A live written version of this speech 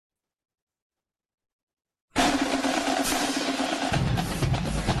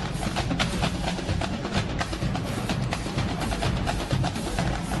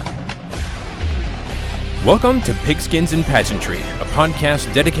Welcome to Pigskins and Pageantry, a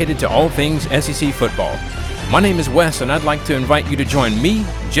podcast dedicated to all things SEC football. My name is Wes, and I'd like to invite you to join me,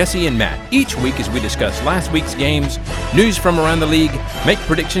 Jesse, and Matt each week as we discuss last week's games, news from around the league, make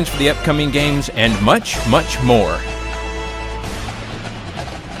predictions for the upcoming games, and much, much more.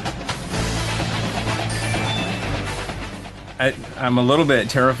 I'm a little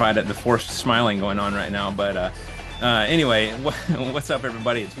bit terrified at the forced smiling going on right now, but anyway, what's up,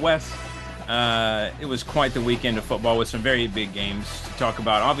 everybody? It's Wes. It was quite the weekend of football with some very big games to talk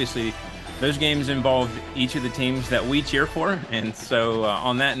about. Obviously, those games involved each of the teams that we cheer for. And so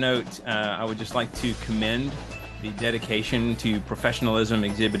on that note, I would just like to commend the dedication to professionalism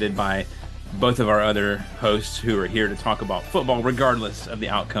exhibited by both of our other hosts who are here to talk about football, regardless of the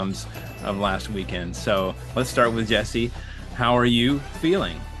outcomes of last weekend. So let's start with Jesse. How are you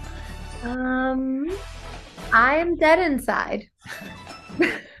feeling? I'm dead inside.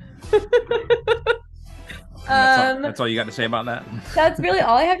 That's all you got to say about that? That's really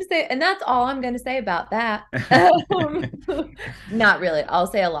all I have to say. And that's all I'm going to say about that. Not really. I'll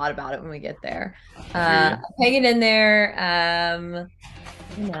say a lot about it when we get there. Hanging in there.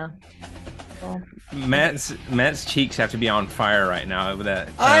 Well. Matt's cheeks have to be on fire right now with that.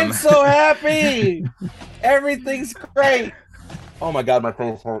 I'm so happy. Everything's great. Oh my God, my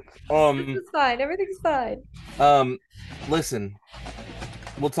face hurts. It's fine. Everything's fine. Listen,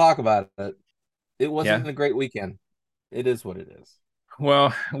 we'll talk about it. It wasn't a great weekend. It is what it is.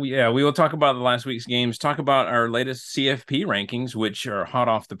 Well, we will talk about the last week's games, talk about our latest CFP rankings, which are hot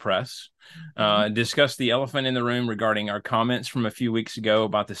off the press, discuss the elephant in the room regarding our comments from a few weeks ago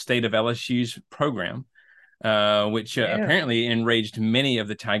about the state of LSU's program, which apparently enraged many of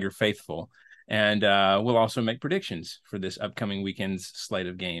the Tiger faithful. And we'll also make predictions for this upcoming weekend's slate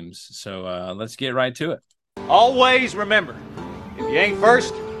of games. So let's get right to it. Always remember, if you ain't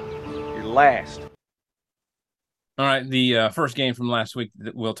first, you're last. All right, the first game from last week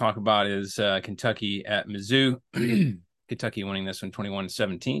that we'll talk about is Kentucky at Mizzou. Kentucky winning this one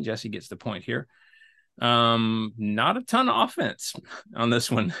 21-17. Jesse gets the point here. Not a ton of offense on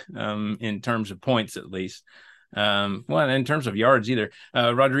this one in terms of points, at least. Well, in terms of yards either.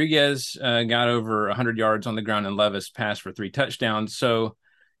 Rodriguez got over 100 yards on the ground, and Levis passed for 3 touchdowns. So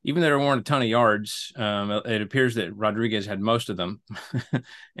even though there weren't a ton of yards, it appears that Rodriguez had most of them,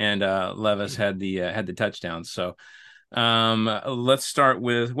 and Levis had the touchdowns. So let's start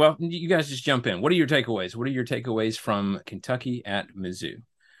with, well, you guys just jump in. What are your takeaways? What are your takeaways from Kentucky at Mizzou?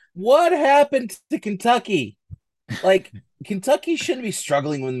 What happened to Kentucky? Like, Kentucky shouldn't be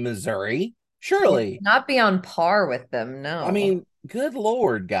struggling with Missouri. Surely. Not be on par with them, no. I mean, good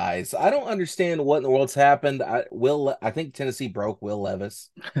Lord, guys. I don't understand what in the world's happened. I think Tennessee broke Will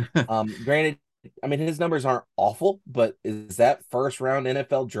Levis. Granted, I mean, his numbers aren't awful, but is that first round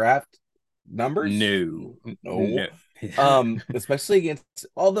NFL draft numbers? No. Especially against,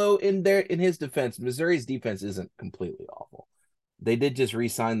 although in his defense, Missouri's defense isn't completely awful. They did just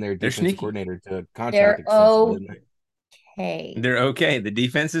re-sign their defensive coordinator to a contract extension. Hey, they're okay. The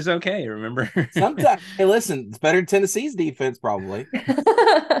defense is okay. Remember, sometimes. Hey, listen, it's better than Tennessee's defense, probably.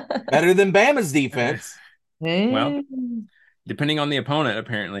 Better than Bama's defense. Well, depending on the opponent,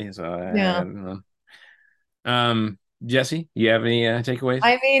 apparently. So I don't know. Jesse, you have any takeaways?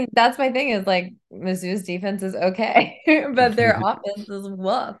 I mean, that's my thing. Is like Mizzou's defense is okay, but their offense is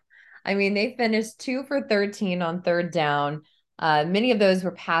woof. I mean, they finished 2 for 13 on third down. Many of those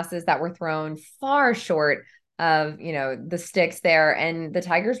were passes that were thrown far short of, the sticks there. And the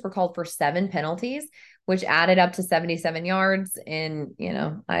Tigers were called for 7 penalties, which added up to 77 yards. And,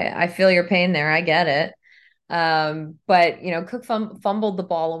 I feel your pain there. I get it. But, Cook fumbled the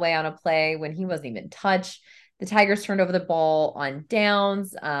ball away on a play when he wasn't even touched. The Tigers turned over the ball on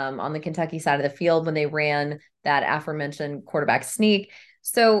downs on the Kentucky side of the field when they ran that aforementioned quarterback sneak.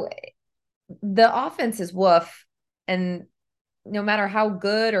 So the offense is woof. And no matter how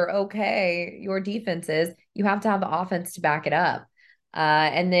good or okay your defense is, you have to have the offense to back it up.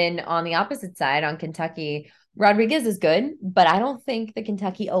 And then on the opposite side, on Kentucky, Rodriguez is good, but I don't think the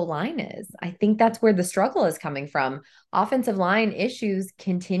Kentucky O-line is. I think that's where the struggle is coming from. Offensive line issues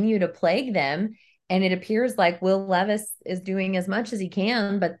continue to plague them, and it appears like Will Levis is doing as much as he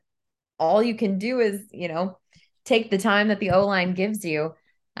can, but all you can do is, take the time that the O-line gives you.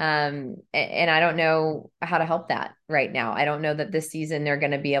 And I don't know how to help that right now. I don't know that this season they're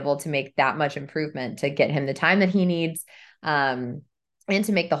going to be able to make that much improvement to get him the time that he needs, and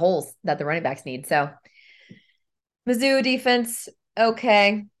to make the holes that the running backs need. So Mizzou defense,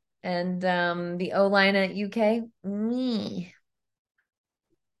 okay. And the O-line at UK, me.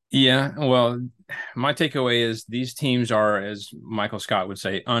 Yeah, well, my takeaway is these teams are, as Michael Scott would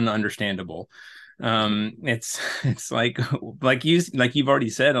say, ununderstandable. It's like you've already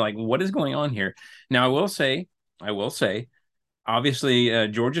said, like, what is going on here? Now, I will say, obviously,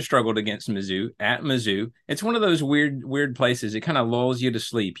 Georgia struggled against Mizzou at Mizzou. It's one of those weird places. It kind of lulls you to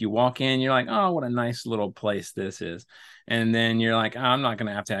sleep. You walk in, you're like, oh, what a nice little place this is. And then you're like, oh, I'm not going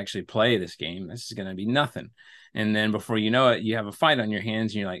to have to actually play this game. This is going to be nothing. And then before you know it, you have a fight on your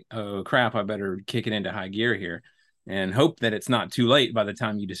hands and you're like, oh, crap, I better kick it into high gear here and hope that it's not too late by the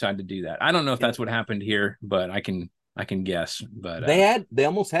time you decide to do that. I don't know if that's what happened here, but I can guess. But they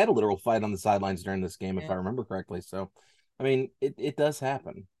almost had a literal fight on the sidelines during this game, if I remember correctly. So, I mean, it does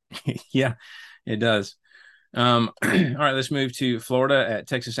happen. Yeah, it does. All right, let's move to Florida at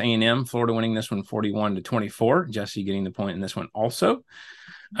Texas A&M. Florida winning this one 41-24. Jesse getting the point in this one also.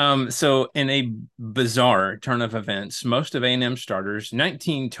 So in a bizarre turn of events, most of A&M starters,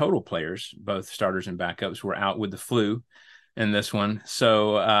 19 total players, both starters and backups, were out with the flu in this one.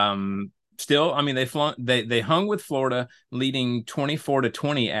 So still, I mean, they hung with Florida, leading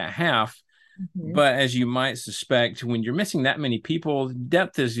 24-20 at half. Mm-hmm. But as you might suspect, when you're missing that many people,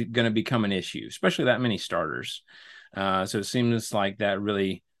 depth is going to become an issue, especially that many starters. So it seems like that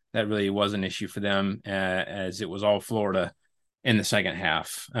really was an issue for them, as it was all Florida in the second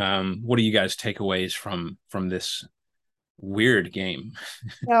half. What do you guys takeaways from this weird game?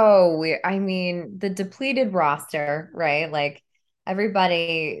 So weird. I mean, the depleted roster, right? Like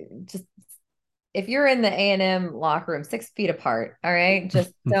everybody just, if you're in the A&M locker room 6 feet apart, all right,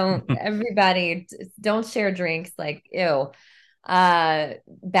 just everybody don't share drinks. Like, ew. Bad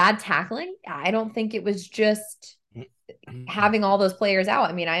tackling. I don't think it was just having all those players out.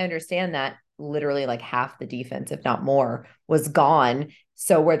 I mean, I understand that literally like half the defense, if not more, was gone.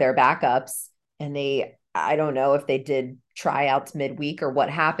 So were their backups, and I don't know if they did tryouts midweek or what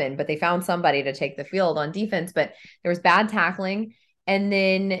happened, but they found somebody to take the field on defense. But there was bad tackling. And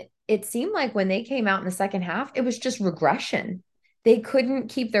then it seemed like when they came out in the second half, it was just regression. They couldn't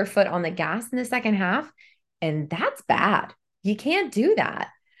keep their foot on the gas in the second half. And that's bad. You can't do that.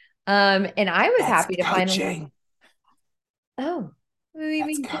 And I was happy to finally. Oh, you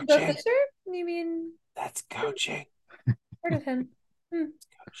mean Jimbo Fisher? You mean that's coaching? Heard of him.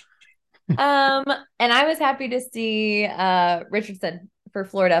 And I was happy to see Richardson for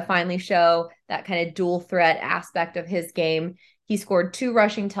Florida finally show that kind of dual threat aspect of his game. He scored 2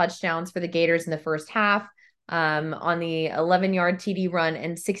 rushing touchdowns for the Gators in the first half, on the 11-yard TD run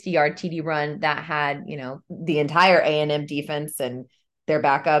and 60-yard TD run that had, the entire A&M defense and their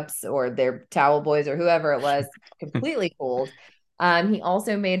backups or their towel boys or whoever it was completely fooled. He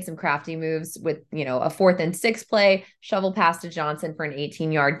also made some crafty moves with, a 4th and 6 play, shovel pass to Johnson for an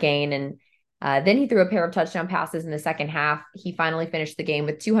 18-yard gain. And then he threw a pair of touchdown passes in the second half. He finally finished the game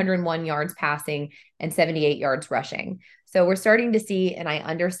with 201 yards passing and 78 yards rushing. So we're starting to see, and I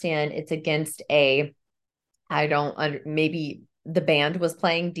understand it's against maybe the band was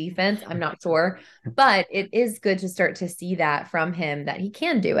playing defense. I'm not sure, but it is good to start to see that from him, that he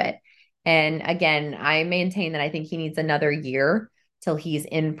can do it. And again, I maintain that I think he needs another year till he's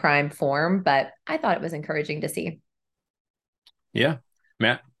in prime form, but I thought it was encouraging to see. Yeah.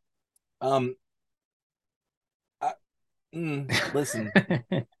 Matt? Listen,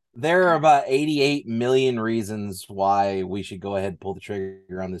 there are about 88 million reasons why we should go ahead and pull the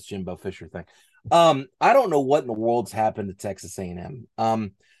trigger on this Jimbo Fisher thing. I don't know what in the world's happened to Texas A&M.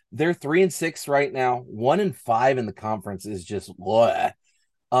 They're 3-6 right now. 1-5 in the conference is just bleh.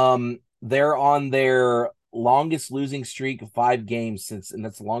 They're on their longest losing streak of 5 games and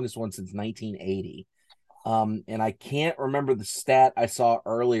that's the longest one since 1980. And I can't remember the stat I saw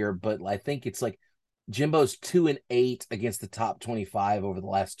earlier, but I think it's like Jimbo's 2-8 against the top 25 over the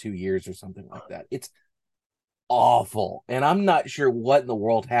last 2 years or something like that. It's awful. And I'm not sure what in the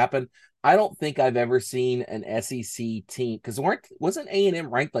world happened. I don't think I've ever seen an SEC team, because wasn't A&M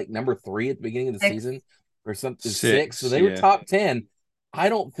ranked like number 3 at the beginning of the season or something? 6. So they were top 10. I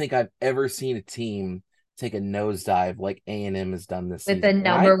don't think I've ever seen a team take a nosedive like A&M has done this with season. the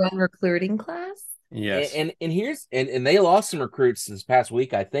number 1 recruiting class. Yes. And they lost some recruits this past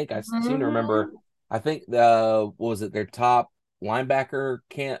week. I think I seem to remember. I think what was it? Their top linebacker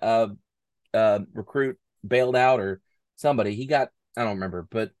recruit bailed out, or somebody. I don't remember,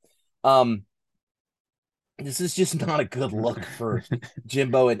 but this is just not a good look for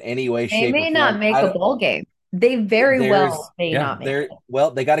Jimbo in any way, shape, or form. They may not make a bowl game. They very well may not make it.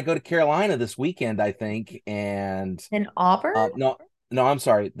 Well, they got to go to Carolina this weekend, I think, and in Auburn. No, I'm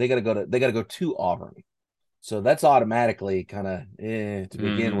sorry. They got to go to Auburn, so that's automatically kind of to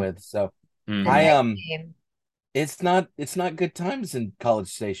begin with. So it's not good times in College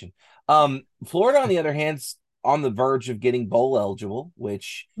Station. Florida, on the other hand, on the verge of getting bowl eligible,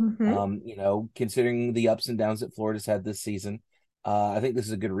 which, Mhm. considering the ups and downs that Florida's had this season, I think this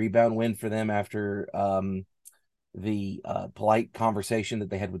is a good rebound win for them after the polite conversation that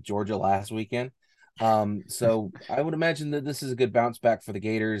they had with Georgia last weekend. So I would imagine that this is a good bounce back for the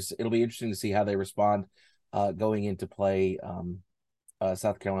Gators. It'll be interesting to see how they respond going into play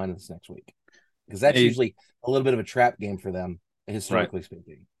South Carolina this next week, because that's usually a little bit of a trap game for them, historically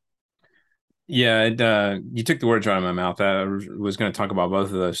speaking. Yeah, you took the words right out of my mouth. I was going to talk about both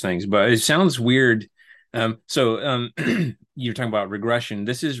of those things, but it sounds weird. You're talking about regression.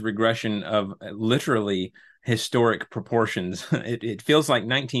 This is regression of literally historic proportions. It feels like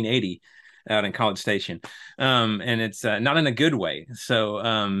 1980 out in College Station, and it's not in a good way.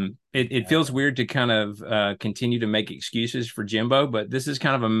 So it feels weird to kind of continue to make excuses for Jimbo, but this is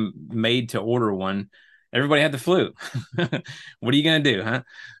kind of a made to order one. Everybody had the flu. What are you going to do, huh?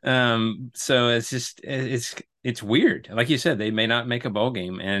 So it's just it's weird. Like you said, they may not make a bowl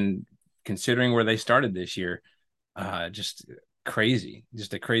game, and considering where they started this year, just crazy,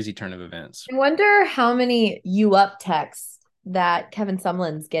 just a crazy turn of events. I wonder how many "you up" texts that Kevin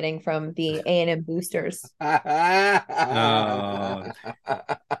Sumlin's getting from the A&M boosters. Yeah,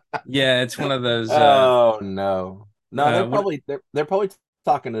 it's one of those. Oh no, they're what- probably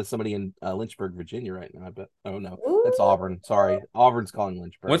talking to somebody in Lynchburg, Virginia right now. I bet. Oh no, Ooh. that's Auburn. Sorry, Auburn's calling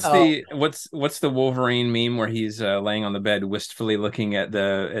Lynchburg. What's the Wolverine meme where he's laying on the bed wistfully looking at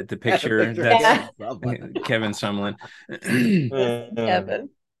the picture? That's Kevin Sumlin. Kevin.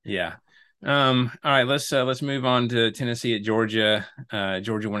 Yeah. All right, let's move on to Tennessee at Georgia.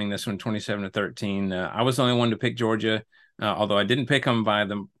 Georgia winning this one 27-13. I was the only one to pick Georgia, although I didn't pick them by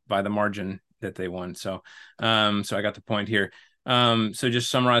the margin that they won. So I got the point here. So just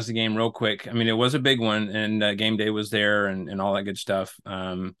summarize the game real quick. I mean, it was a big one, and game day was there, and all that good stuff.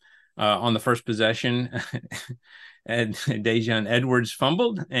 On the first possession, and Daijun Edwards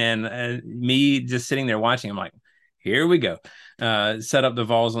fumbled, and me just sitting there watching, I'm like, here we go. Set up the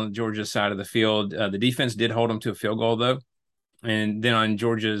Vols on the Georgia side of the field. The defense did hold them to a field goal, though. And then on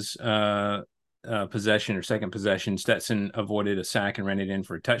Georgia's possession or second possession, Stetson avoided a sack and ran it in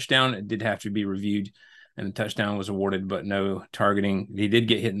for a touchdown. It did have to be reviewed, and the touchdown was awarded, but no targeting. He did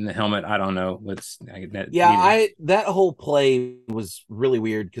get hit in the helmet. I don't know. That whole play was really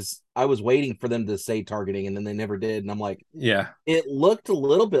weird because I was waiting for them to say targeting, and then they never did. And I'm like, yeah, it looked a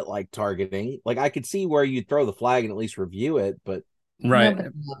little bit like targeting. Like I could see where you'd throw the flag and at least review it, but right. No,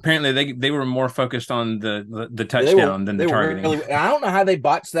 but apparently they were more focused on the touchdown than the targeting. I don't know how they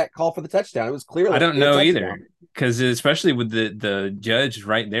botched that call for the touchdown. It was clearly I don't know either, because especially with the judge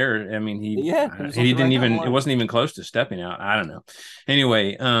right there. I mean, he didn't even, it wasn't even close to stepping out. I don't know.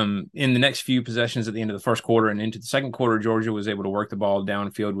 Anyway, in the next few possessions at the end of the first quarter and into the second quarter, Georgia was able to work the ball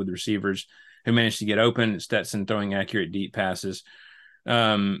downfield with receivers who managed to get open. Stetson throwing accurate deep passes.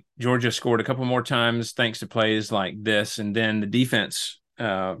 Georgia scored a couple more times thanks to plays like this, and then the defense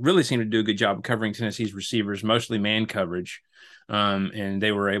really seemed to do a good job of covering Tennessee's receivers, mostly man coverage, and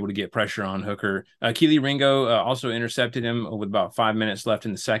they were able to get pressure on Hooker. Keely Ringo also intercepted him with about 5 minutes left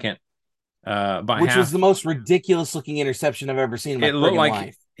in the second. Which was the most ridiculous looking interception I've ever seen in my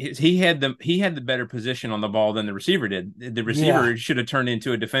life. He had the better position on the ball than the receiver did. The receiver should have turned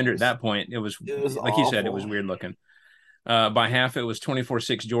into a defender at that point. It was like awful. You said, it was weird looking. By half, it was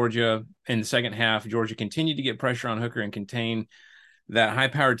 24-6 Georgia. In the second half, Georgia continued to get pressure on Hooker and contain that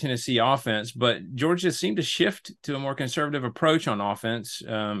high-powered Tennessee offense, but Georgia seemed to shift to a more conservative approach on offense,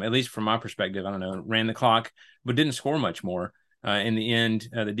 at least from my perspective. I don't know, ran the clock, but didn't score much more. In the end,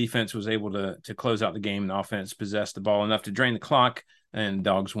 the defense was able to close out the game. The offense possessed the ball enough to drain the clock, and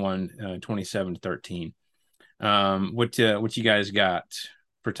Dogs won 27-13. What you guys got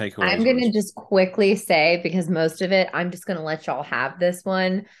for takeaways? I'm going to just quickly say, because most of it, I'm just going to let y'all have this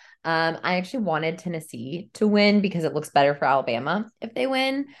one. I actually wanted Tennessee to win because it looks better for Alabama if they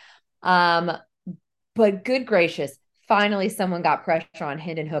win. But good gracious, finally someone got pressure on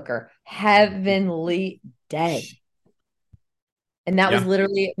Hendon Hooker. Heavenly day. And that was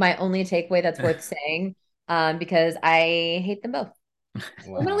literally my only takeaway that's worth saying, because I hate them both.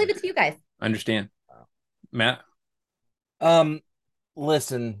 Wow. I'm going to leave it to you guys. Understand. Matt?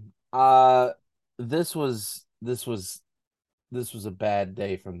 Listen, this was a bad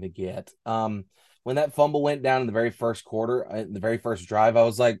day from the get. When that fumble went down in the very first quarter, the very first drive, I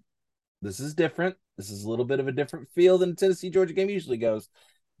was like, this is different. This is a little bit of a different feel than the Tennessee-Georgia game usually goes.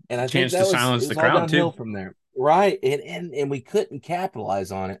 And I think that silence the crowd too from there. Right. And we couldn't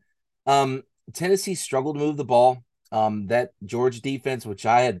capitalize on it. Tennessee struggled to move the ball. That Georgia defense, which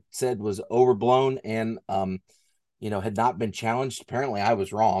I had said was overblown and had not been challenged. Apparently I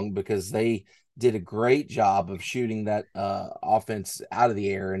was wrong, because they did a great job of shooting that offense out of the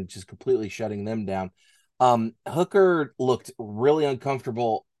air and just completely shutting them down. Hooker looked really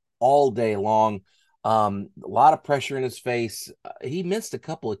uncomfortable all day long. A lot of pressure in his face. He missed a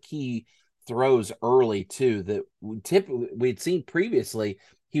couple of key throws early too that we'd seen previously.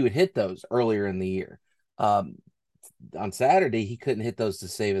 He would hit those earlier in the year. On Saturday, he couldn't hit those to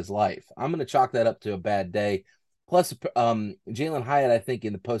save his life. I'm going to chalk that up to a bad day. Plus, Jalen Hyatt, I think,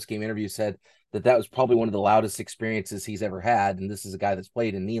 in the post-game interview said that was probably one of the loudest experiences he's ever had. And this is a guy that's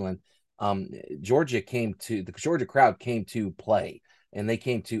played in Neyland. The Georgia crowd came to play, and they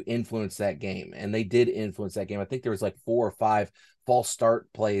came to influence that game. And they did influence that game. I think there was like 4 or 5 false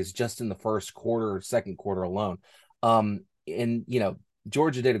start plays just in the first quarter or second quarter alone. And,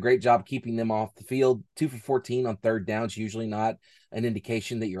 Georgia did a great job keeping them off the field. 2 for 14 on third downs, usually not an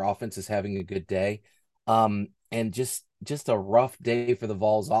indication that your offense is having a good day. And just a rough day for the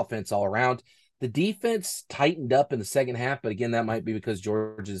Vols offense all around. The defense tightened up in the second half, but again, that might be because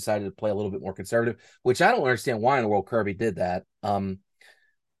Georgia decided to play a little bit more conservative, which I don't understand why in the world Kirby did that. I'm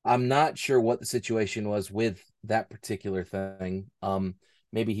not sure what the situation was with that particular thing.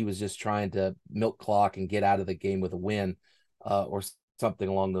 Maybe he was just trying to milk clock and get out of the game with a win, or something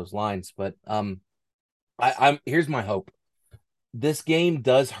along those lines. But here's my hope. This game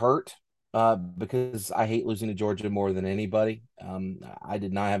does hurt because I hate losing to Georgia more than anybody. I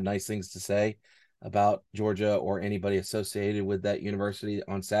did not have nice things to say about Georgia or anybody associated with that university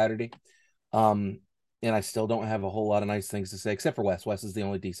on Saturday. And I still don't have a whole lot of nice things to say, except for Wes. Wes is the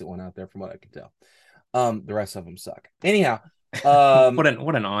only decent one out there from what I can tell. The rest of them suck. Anyhow, what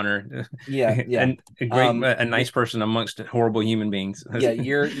an honor. Yeah. And a nice person amongst horrible human beings. Yeah,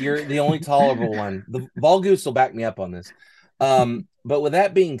 you're the only tolerable one. The Vol Goose will back me up on this. But with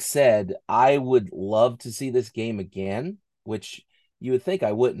that being said, I would love to see this game again, which you would think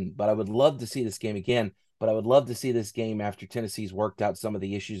I wouldn't, but I would love to see this game again. But I would love to see this game after Tennessee's worked out some of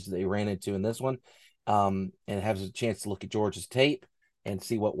the issues that they ran into in this one, and has a chance to look at Georgia's tape and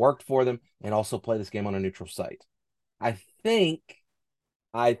see what worked for them, and also play this game on a neutral site. I think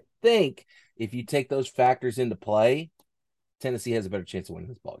if you take those factors into play, Tennessee has a better chance of winning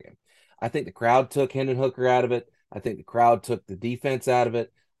this ball game. I think the crowd took Hendon Hooker out of it. I think the crowd took the defense out of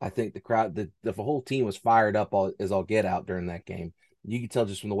it. I think the crowd, the whole team was fired up as all get out during that game. You can tell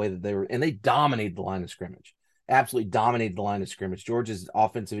just from the way that they were, and they dominated the line of scrimmage. Absolutely dominated the line of scrimmage. Georgia's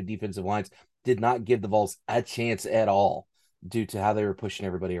offensive and defensive lines did not give the Vols a chance at all due to how they were pushing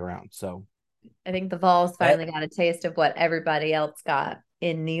everybody around. So I think the Vols finally got a taste of what everybody else got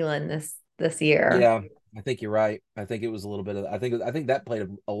in Neyland this year. Yeah, I think you're right. I think it was a little bit of. I think that played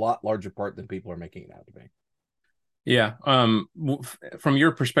a lot larger part than people are making it out to be. Yeah. From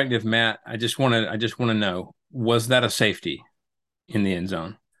your perspective, Matt, I just want to know, was that a safety in the end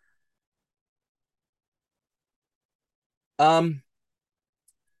zone? I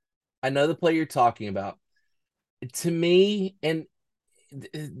know the play you're talking about. To me, and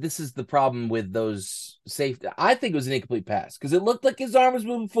this is the problem with those safety. I think it was an incomplete pass because it looked like his arm was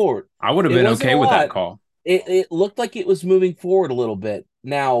moving forward. I would have been okay with that call. It looked like it was moving forward a little bit.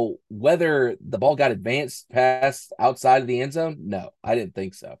 Now, whether the ball got advanced past outside of the end zone, no, I didn't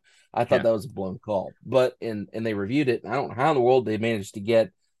think so. I thought that was a blown call. But and they reviewed it. I don't know how in the world they managed to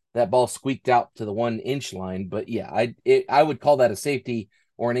get that ball squeaked out to the 1-inch line. But yeah, I would call that a safety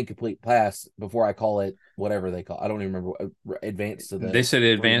or an incomplete pass before I call it whatever they call. I don't even remember advanced to the. They said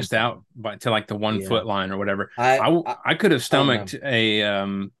it advanced out to like the 1 foot line or whatever. I could have stomached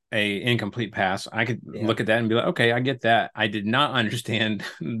a incomplete pass. I could look at that and be like, okay, I get that. I did not understand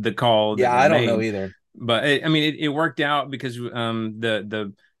the call. Yeah, I don't know either. But it worked out because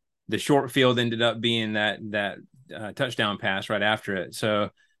the short field ended up being that touchdown pass right after it. So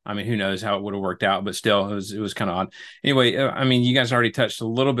who knows how it would have worked out, but still, it was kind of odd. Anyway, you guys already touched a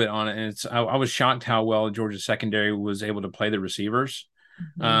little bit on it, and I was shocked how well Georgia's secondary was able to play the receivers.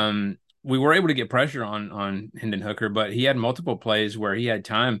 Mm-hmm. We were able to get pressure on Hendon Hooker, but he had multiple plays where he had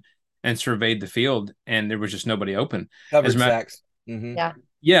time and surveyed the field, and there was just nobody open. Covered sacks. Mm-hmm.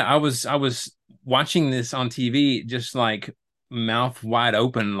 Yeah. I was watching this on TV, just like mouth wide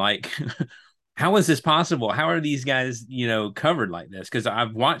open, like. How is this possible? How are these guys, covered like this? Because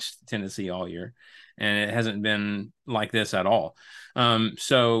I've watched Tennessee all year, and it hasn't been like this at all.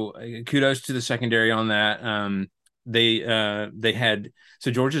 So kudos to the secondary on that. They had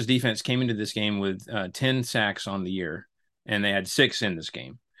Georgia's defense came into this game with 10 sacks on the year, and they had 6 in this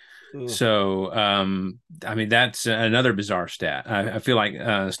game. Ooh. So that's another bizarre stat. I feel like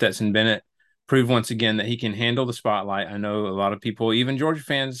Stetson Bennett proved once again that he can handle the spotlight. I know a lot of people, even Georgia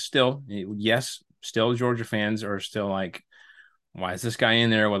fans, still Georgia fans are still like, why is this guy in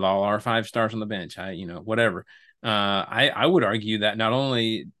there with all our 5 stars on the bench? Whatever. I would argue that not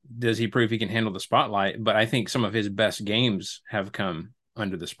only does he prove he can handle the spotlight, but I think some of his best games have come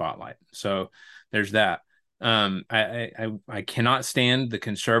under the spotlight. So there's that. I cannot stand the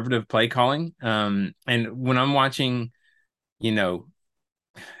conservative play calling. And when I'm watching,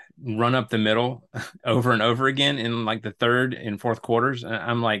 run up the middle over and over again in like the third and fourth quarters,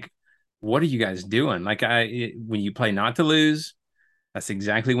 I'm like, what are you guys doing? Like when you play not to lose, that's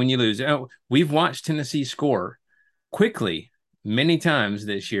exactly when you lose. We've watched Tennessee score quickly many times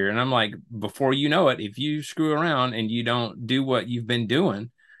this year. And I'm like, before you know it, if you screw around and you don't do what you've been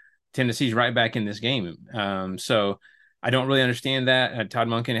doing, Tennessee's right back in this game. So I don't really understand that. Todd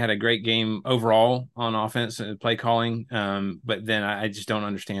Monken had a great game overall on offense, play calling. But then I just don't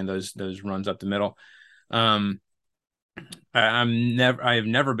understand those runs up the middle. I have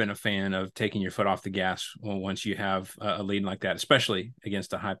never been a fan of taking your foot off the gas once you have a lead like that, especially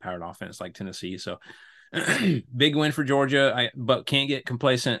against a high-powered offense like Tennessee. So big win for Georgia, but can't get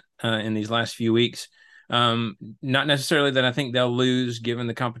complacent in these last few weeks. Not necessarily that I think they'll lose given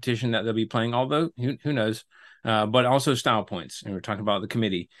the competition that they'll be playing, although who knows, but also style points. And we're talking about the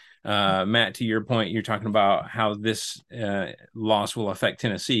committee. Matt, to your point, you're talking about how this loss will affect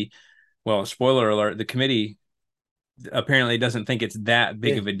Tennessee. Well, spoiler alert, the committee apparently doesn't think it's that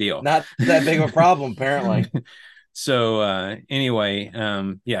big of a deal. Not that big of a problem, apparently. So anyway,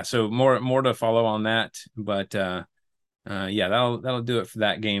 so more to follow on that, but that'll do it for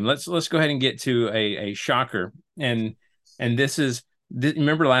that game. Let's go ahead and get to a shocker. And this is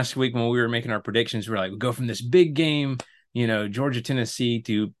remember last week when we were making our predictions, we were like, we go from this big game, Georgia, Tennessee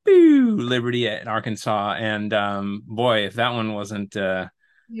to Liberty at Arkansas. And boy, if that one wasn't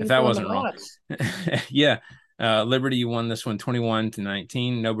wrong. Yeah. Liberty won this one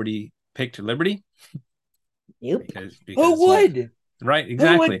 21-19. Nobody picked Liberty. Yep. Because who would? Right,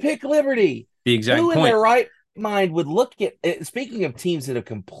 exactly. Who would pick Liberty? The exact Who point. in their right mind would look at it? Speaking of teams that have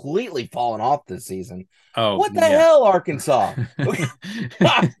completely fallen off this season, what the hell, Arkansas?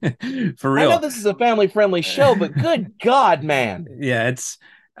 For real. I know this is a family-friendly show, but good God, man. Yeah, it's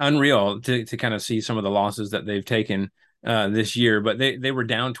unreal to kind of see some of the losses that they've taken this year, but they were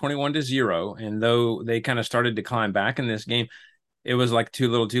down 21-0, and though they kind of started to climb back in this game, it was like too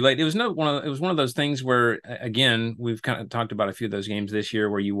little too late. It was one of those things where, again, we've kind of talked about a few of those games this year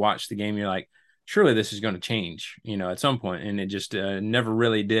where you watch the game, you're like, surely this is going to change, at some point, and it just never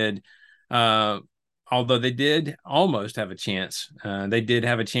really did. Although they did almost have a chance. They did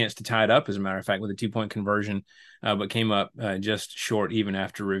have a chance to tie it up, as a matter of fact, with a 2-point conversion, but came up just short even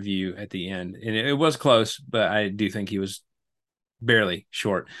after review at the end. And it was close, but I do think he was barely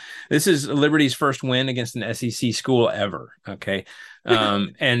short. This is Liberty's first win against an SEC school ever. Okay.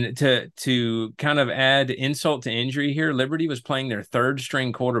 And to kind of add insult to injury here, Liberty was playing their third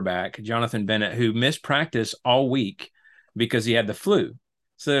string quarterback, Jonathan Bennett, who missed practice all week because he had the flu.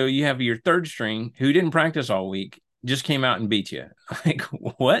 So you have your third string who didn't practice all week, just came out and beat you. Like,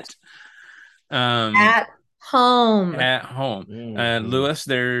 what? At home. Mm-hmm. Lewis,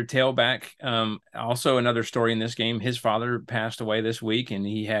 their tailback, also another story in this game. His father passed away this week, and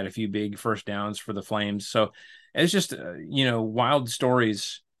he had a few big first downs for the Flames. So it's just, wild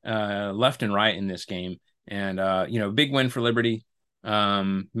stories left and right in this game. And, big win for Liberty.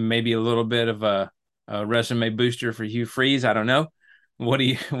 Maybe a little bit of a resume booster for Hugh Freeze. I don't know. What do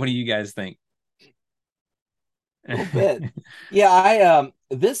you guys think? A little bit. Yeah,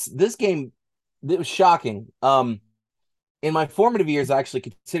 this game, it was shocking. In my formative years, I actually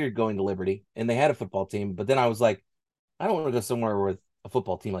considered going to Liberty, and they had a football team, but then I was like, I don't want to go somewhere with a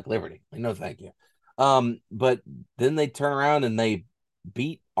football team like Liberty. Like, no, thank you. But then they turn around and they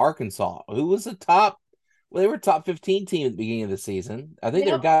beat Arkansas, who was they were a top 15 team at the beginning of the season. I think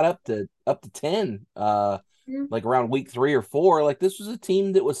they got up to 10. Like around week 3 or 4. Like, this was a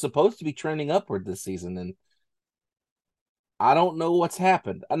team that was supposed to be trending upward this season, and I don't know what's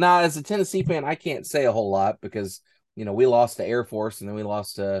happened. Now, as a Tennessee fan, I can't say a whole lot because we lost to Air Force and then we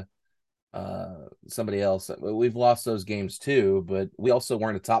lost to somebody else. We've lost those games too, but we also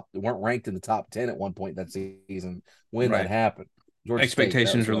weren't ranked in the top 10 at one point that season when that happened. Georgia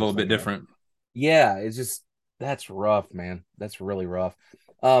Expectations are a little bit different. Yeah, it's just, that's rough, man. That's really rough.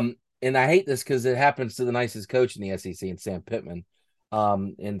 And I hate this because it happens to the nicest coach in the SEC, and Sam Pittman.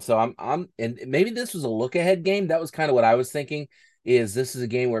 And so and maybe this was a look ahead game. That was kind of what I was thinking, is this is a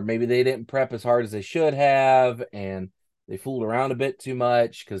game where maybe they didn't prep as hard as they should have, and they fooled around a bit too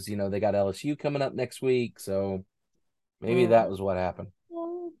much because, they got LSU coming up next week. So maybe that was what happened.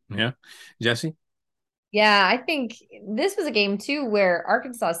 Yeah. Jesse? Yeah, I think this was a game too where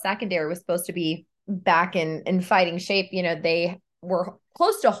Arkansas secondary was supposed to be back in fighting shape. You know, they were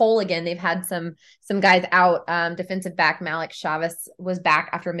close to whole again. They've had some guys out. Defensive back Malik Chavez was back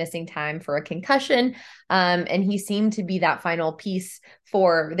after missing time for a concussion. And he seemed to be that final piece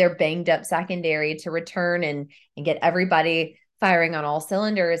for their banged up secondary to return and get everybody firing on all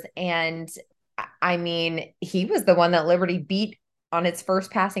cylinders. And I mean, he was the one that Liberty beat on its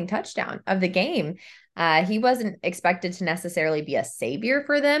first passing touchdown of the game. He wasn't expected to necessarily be a savior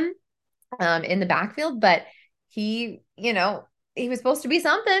for them in the backfield, but he, you know, he was supposed to be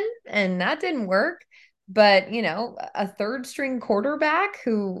something, and that didn't work. But, you know, a third string quarterback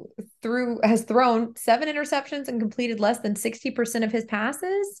who has thrown 7 interceptions and completed less than 60% of his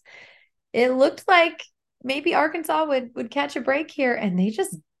passes. It looked like maybe Arkansas would catch a break here, and they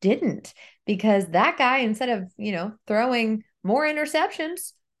just didn't, because that guy, instead of, you know, throwing more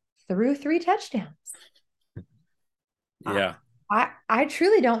interceptions, threw 3 touchdowns. Yeah. I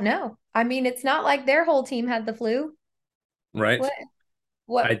truly don't know. I mean, it's not like their whole team had the flu. Right.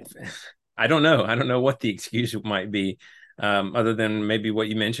 What? I don't know. I don't know what the excuse might be, other than maybe what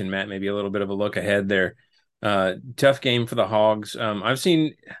you mentioned, Matt, maybe a little bit of a look ahead there. Tough game for the Hogs. I've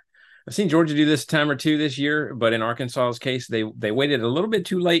seen Georgia do this time or two this year, but in Arkansas's case, they waited a little bit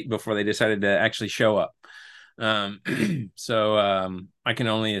too late before they decided to actually show up. So I can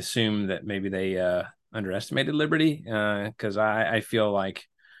only assume that maybe they underestimated Liberty, because I feel like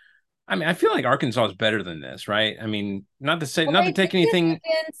Arkansas is better than this, right? I mean, not to take anything.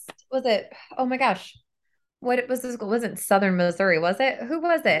 Was it? Oh my gosh, what was this? Wasn't Southern Missouri? Was it? Who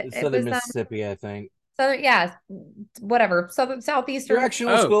was it? Southern Mississippi, I think. Southern, yeah, whatever. Southeastern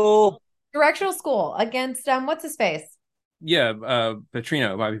Directional school against what's his face? Yeah,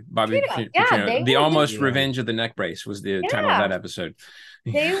 Petrino, Bobby Petrino. Petrino. The almost revenge of the neck brace was the title of that episode.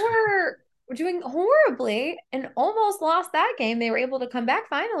 They were doing horribly and almost lost that game. They were able to come back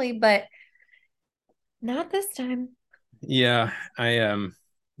finally, but not this time. Yeah, I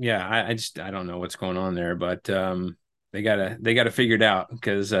don't know what's going on there, but they gotta figure it out,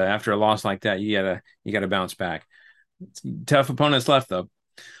 because after a loss like that, you gotta bounce back. It's tough opponents left though.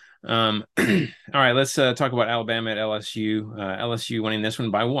 All right, let's talk about Alabama at LSU. LSU winning this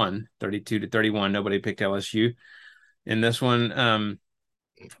one by 32-31. Nobody picked LSU in this one.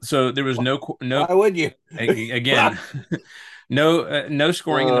 So there was no. Why would you? Again, no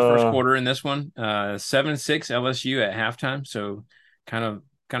scoring in the first quarter in this one. 7-6 LSU at halftime. So kind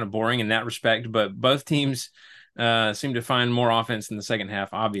of boring in that respect. But both teams seem to find more offense in the second half.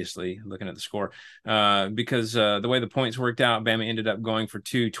 Obviously, looking at the score, because the way the points worked out, Bama ended up going for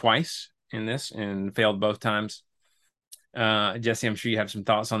 2 twice in this and failed both times. Jesse, I'm sure you have some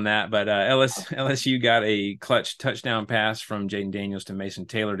thoughts on that, but LSU got a clutch touchdown pass from Jaden Daniels to Mason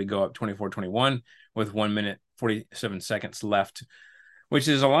Taylor to go up 24-21 with 1 minute 47 seconds left, which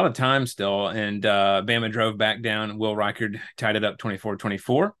is a lot of time still. And Bama drove back down. Will Reichard tied it up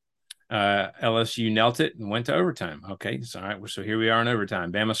 24-24. LSU knelt it and went to overtime. Okay, so all right, so here we are in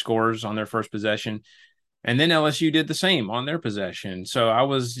overtime. Bama scores on their first possession, and then LSU did the same on their possession. So I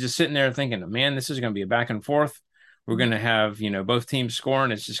was just sitting there thinking, man, this is going to be a back and forth. We're going to have, both teams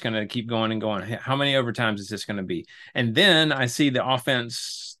scoring. It's just going to keep going and going. How many overtimes is this going to be? And then I see the offense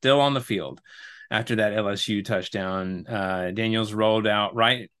still on the field after that LSU touchdown. Daniels rolled out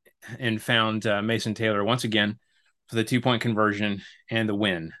right and found Mason Taylor once again for the 2-point conversion and the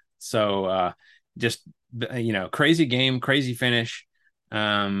win. So just, crazy game, crazy finish.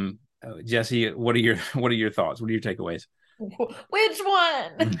 Jesse, what are your thoughts? What are your takeaways? Which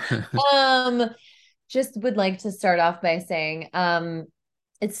one? Just would like to start off by saying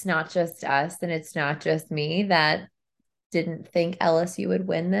it's not just us and it's not just me that didn't think LSU would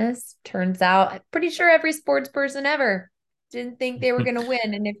win this. Turns out, I'm pretty sure every sports person ever didn't think they were going to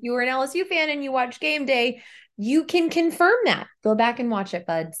win. And if you were an LSU fan and you watch Game Day, you can confirm that. Go back and watch it,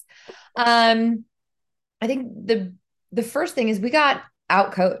 buds. I think the first thing is we got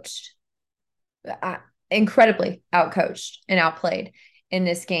outcoached, incredibly outcoached and outplayed in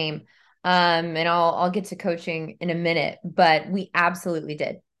this game. And I'll get to coaching in a minute, but we absolutely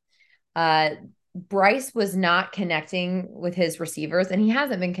did. Bryce was not connecting with his receivers, and he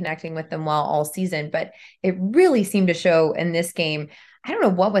hasn't been connecting with them well all season, but it really seemed to show in this game. I don't know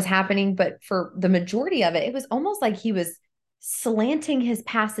what was happening, but for the majority of it, it was almost like he was slanting his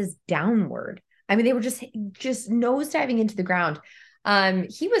passes downward. I mean, they were just nosediving into the ground.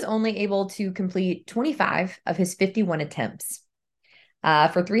 He was only able to complete 25 of his 51 attempts.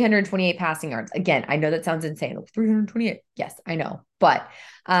 For 328 passing yards. Again, I know that sounds insane. 328. Yes, I know. But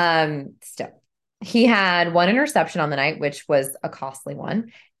still, he had 1 interception on the night, which was a costly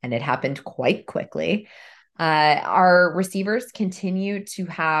one, and it happened quite quickly. Our receivers continue to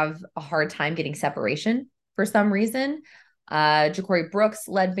have a hard time getting separation for some reason. Ja'Cory Brooks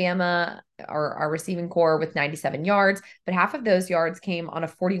led Bama, our receiving core, with 97 yards, but half of those yards came on a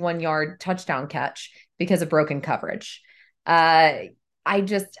 41-yard touchdown catch because of broken coverage. I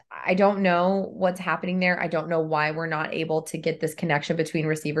don't know what's happening there. I don't know why we're not able to get this connection between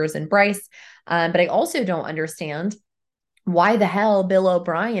receivers and Bryce. But I also don't understand why the hell Bill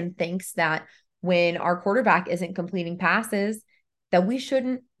O'Brien thinks that when our quarterback isn't completing passes, that we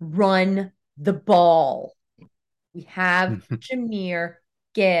shouldn't run the ball. We have Jahmyr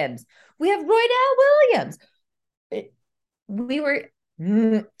Gibbs. We have Roydell Williams.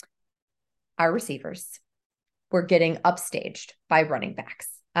 Our receivers were getting upstaged by running backs.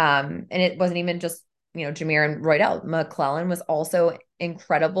 And it wasn't even just, Jahmyr and Roydell. McClellan was also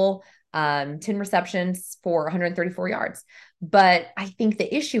incredible. 10 receptions for 134 yards. But I think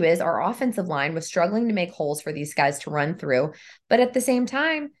the issue is our offensive line was struggling to make holes for these guys to run through. But at the same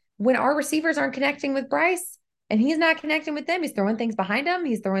time, when our receivers aren't connecting with Bryce and he's not connecting with them, he's throwing things behind him,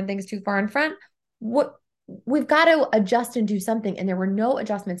 he's throwing things too far in front. We've got to adjust and do something. And there were no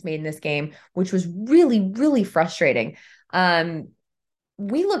adjustments made in this game, which was really, really frustrating.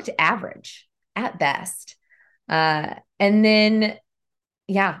 We looked average at best. And then,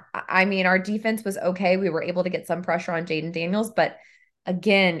 our defense was okay. We were able to get some pressure on Jayden Daniels, but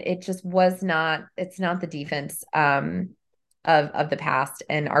again, it's not the defense of the past.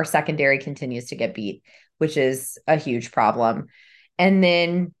 And our secondary continues to get beat, which is a huge problem. And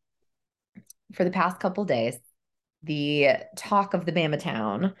then for the past couple days, the talk of the Bama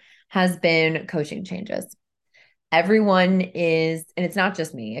town has been coaching changes. Everyone is, and it's not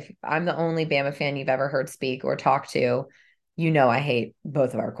just me. If I'm the only Bama fan you've ever heard speak or talk to, I hate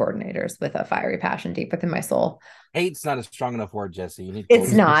both of our coordinators with a fiery passion deep within my soul. Hate's not a strong enough word, Jesse.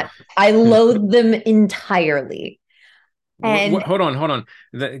 It's not. I loathe them entirely. And hold on.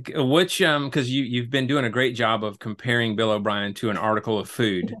 Which because you've been doing a great job of comparing Bill O'Brien to an article of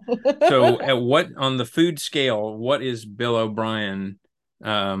food. So on the food scale, what is Bill O'Brien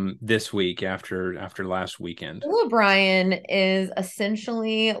this week after last weekend? Bill O'Brien is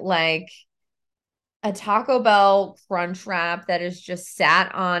essentially like a Taco Bell crunch wrap that is just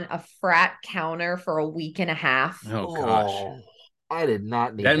sat on a frat counter for a week and a half. Oh gosh. I did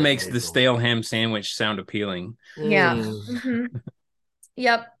not need that. Makes the stale ham sandwich sound appealing. Yeah. Mm-hmm.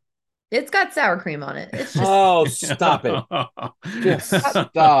 Yep. It's got sour cream on it. It's just stop it. Just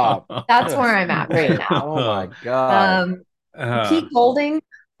stop. That's where I'm at right now. Oh my God. Pete Golding,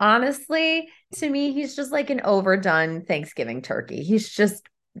 honestly, to me, he's just like an overdone Thanksgiving turkey. He's just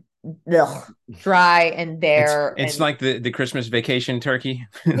dry and bare. It's like the Christmas vacation turkey.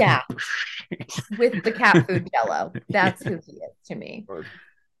 Yeah. With the cat food jello. That's who he is to me.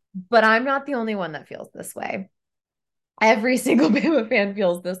 But I'm not the only one that feels this way. Every single Bama fan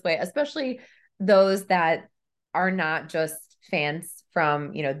feels this way, especially those that are not just fans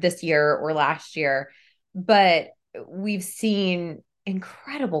from, this year or last year. But we've seen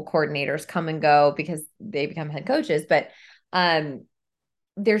incredible coordinators come and go because they become head coaches. But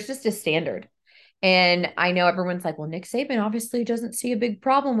there's just a standard. And I know everyone's like, well, Nick Saban obviously doesn't see a big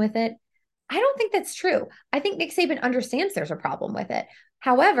problem with it. I don't think that's true. I think Nick Saban understands there's a problem with it.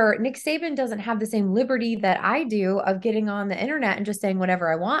 However, Nick Saban doesn't have the same liberty that I do of getting on the internet and just saying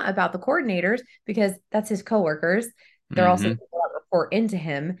whatever I want about the coordinators, because that's his coworkers. They're also people that report into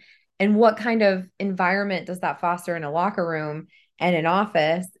him. And what kind of environment does that foster in a locker room and an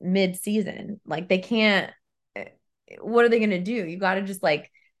office mid-season? Like, they can't, what are they going to do? You got to just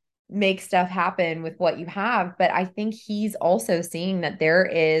make stuff happen with what you have. But I think he's also seeing that there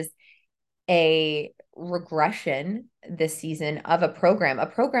is a regression this season of a program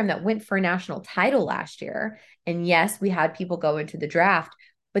that went for a national title last year. And yes, we had people go into the draft,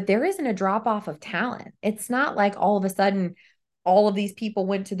 but there isn't a drop off of talent. It's not like all of a sudden all of these people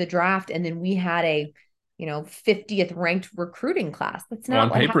went to the draft and then we had a 50th ranked recruiting class. That's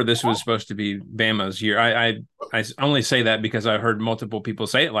not on paper. This was supposed to be Bama's year. I only say that because I heard multiple people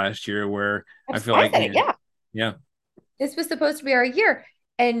say it last year where I feel like yeah, this was supposed to be our year.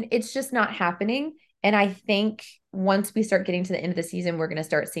 And it's just not happening. And I think once we start getting to the end of the season, we're going to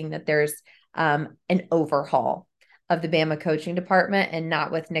start seeing that there's an overhaul of the Bama coaching department, and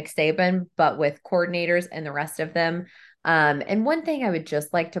not with Nick Saban, but with coordinators and the rest of them. And one thing I would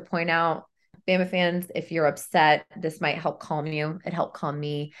just like to point out, Bama fans, if you're upset, this might help calm you. It helped calm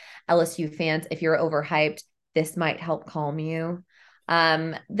me. LSU fans, if you're overhyped, this might help calm you.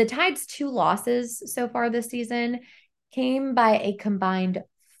 The Tide's 2 losses so far this season came by a combined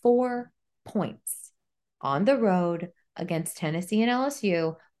 4 points on the road against Tennessee and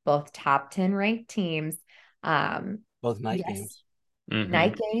LSU, both top 10 ranked teams. Both night Yes. games. Mm-hmm.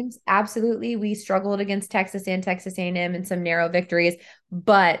 Night games, absolutely. We struggled against Texas and Texas A&M in some narrow victories,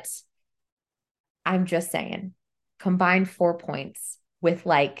 but I'm just saying, combined 4 points with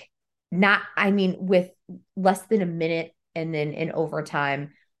with less than a minute and then in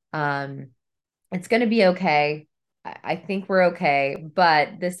overtime. It's going to be okay. I think we're okay,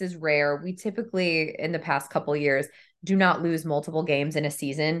 but this is rare. We typically, in the past couple of years, do not lose multiple games in a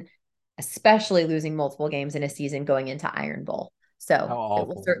season, especially losing multiple games in a season going into Iron Bowl. So it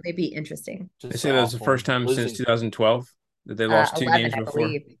will certainly be interesting. They say that was the first time since 2012 that they lost 2 games before. I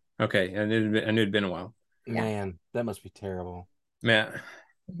believe. Okay, I knew it'd been a while. Man, that must be terrible. Matt, it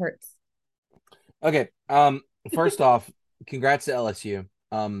hurts. Okay. First off, congrats to LSU.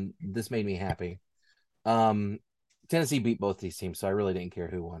 This made me happy. Tennessee beat both these teams, so I really didn't care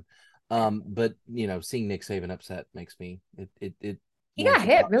who won. But seeing Nick Saban upset makes me he got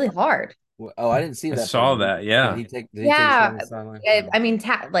hit really hard. Oh, I didn't see that. I saw that. Yeah. Did he take a sideline? I mean,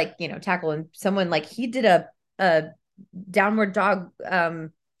 tackling someone like he did a downward dog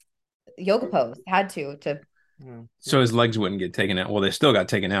yoga pose. Had to. So his legs wouldn't get taken out. Well, they still got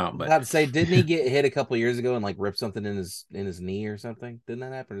taken out, but I'd say, didn't he get hit a couple of years ago and like rip something in his knee or something? Didn't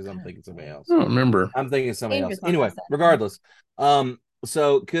that happen? Or I'm thinking somebody else? I don't remember. I'm thinking somebody else. Anyway, regardless,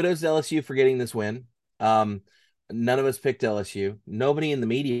 so kudos to LSU for getting this win. None of us picked LSU. Nobody in the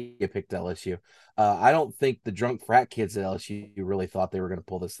media picked LSU. I don't think the drunk frat kids at LSU really thought they were going to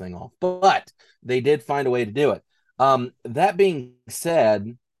pull this thing off, but they did find a way to do it. That being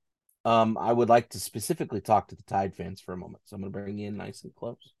said, I would like to specifically talk to the Tide fans for a moment. So I'm going to bring you in nice and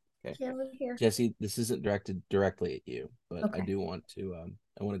close. Okay. Yeah, we're here. Jesse, this isn't directed directly at you, but okay. I do want to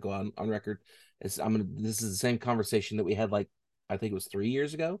I want to go on record. This is the same conversation that we had, like, I think it was 3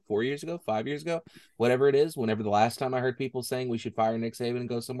 years ago, 4 years ago, 5 years ago, whatever it is, whenever the last time I heard people saying we should fire Nick Saban and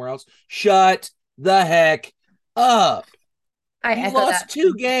go somewhere else. Shut the heck up. He lost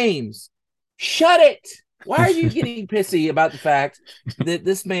 2 games. Shut it. Why are you getting pissy about the fact that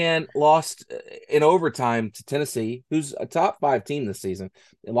this man lost in overtime to Tennessee, who's a top 5 team this season,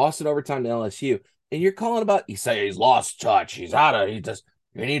 and lost in overtime to LSU? And you're calling about, you say he's lost touch. You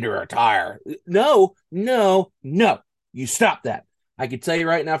need to retire. No. You stop that. I can tell you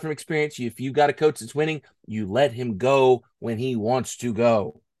right now from experience, if you've got a coach that's winning, you let him go when he wants to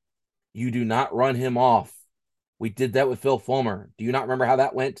go. You do not run him off. We did that with Phil Fulmer. Do you not remember how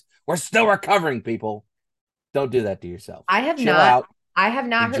that went? We're still recovering, people. Don't do that to yourself. I have not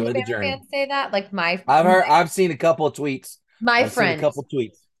heard the fans say that. Like I've seen a couple of tweets. My friend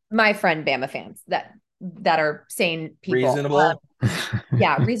Bama fans that are sane people. Reasonable.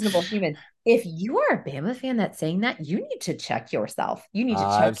 Reasonable humans. If you are a Bama fan that's saying that, you need to check yourself. You need to check.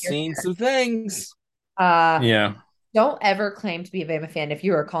 I've seen some things. Yeah. Don't ever claim to be a Bama fan if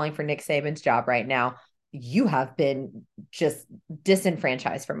you are calling for Nick Saban's job right now. You have been just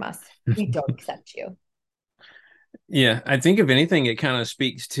disenfranchised from us. We don't accept you. Yeah, I think if anything, it kind of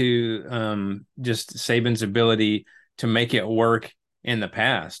speaks to just Saban's ability to make it work in the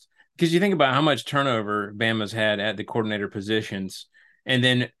past. Because you think about how much turnover Bama's had at the coordinator positions, and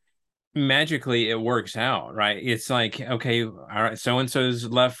then magically it works out, right? It's like, okay, all right, so and so's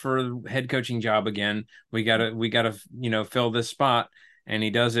left for head coaching job again. We gotta fill this spot, and he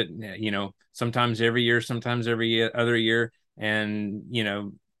does it, sometimes every year, sometimes every other year, and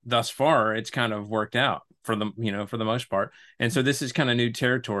thus far it's kind of worked out for the most part. And so this is kind of new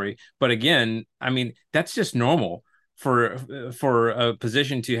territory. But again, I mean, that's just normal for a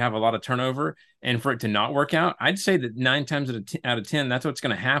position to have a lot of turnover and for it to not work out. I'd say that 9 times out of 10, that's what's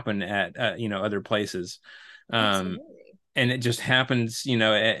going to happen at other places. And it just happens,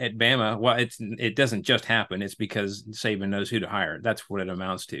 at Bama. Well, it doesn't just happen. It's because Saban knows who to hire. That's what it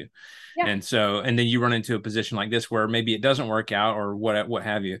amounts to. Yeah. And then you run into a position like this where maybe it doesn't work out or what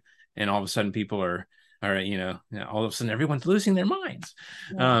have you. And all of a sudden people are, all right, all of a sudden everyone's losing their minds.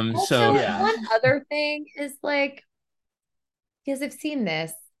 Yeah. One other thing is, like, because I've seen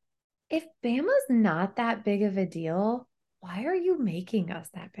this, if Bama's not that big of a deal, why are you making us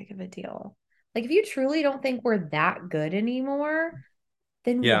that big of a deal? Like, if you truly don't think we're that good anymore,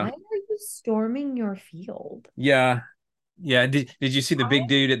 then why are you storming your field? Yeah. Yeah. Did you see the big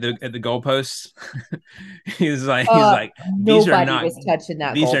dude at the goalposts? He's like, these are not touching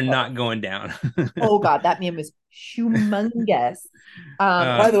that. These are not going down. Oh God, that man was humongous.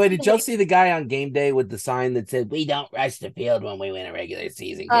 By the way, did y'all see the guy on game day with the sign that said, "We don't rush the field when we win a regular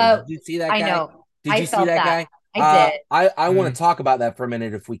season game"? Did you see that guy? I know. Did you see that guy? I did. I want to talk about that for a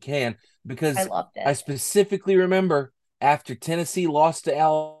minute if we can, because I loved it. I specifically remember after Tennessee lost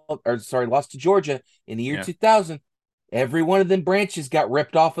to Georgia in the year 2000, every one of them branches got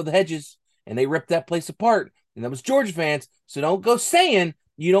ripped off of the hedges, and they ripped that place apart. And that was Georgia fans. So don't go saying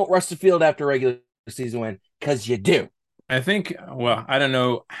you don't rush the field after a regular season win, because you do. I think, well, I don't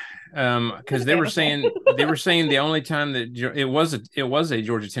know, because they were saying the only time that it was a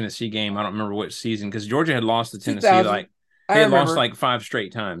Georgia Tennessee game. I don't remember which season, because Georgia had lost to Tennessee 2000. they had lost like 5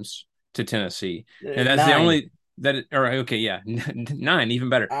 straight times to Tennessee, and that's 9. the only that. Or okay, yeah, 9, even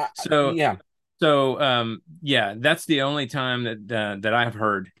better. Yeah. So yeah, that's the only time that I've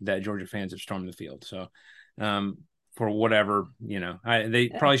heard that Georgia fans have stormed the field. So for whatever, they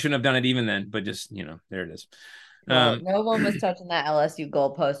probably shouldn't have done it even then, but just there it is. Well, no one was touching that LSU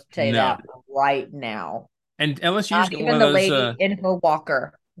goalpost, to tell you that right now. And LSU's not even the lady in her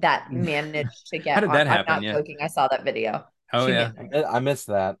walker that managed to get. How did that happen? I'm not joking. I saw that video. Oh yeah, I missed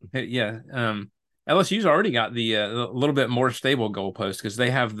that. Yeah. LSU's already got the little bit more stable goalpost, because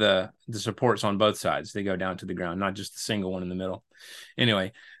they have the supports on both sides. They go down to the ground, not just the single one in the middle.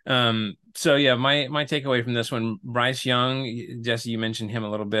 Anyway, so yeah, my takeaway from this one, Bryce Young, Jesse, you mentioned him a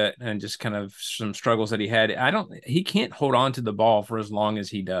little bit, and just kind of some struggles that he had. He can't hold on to the ball for as long as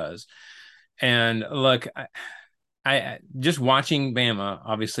he does. And look, I just watching Bama,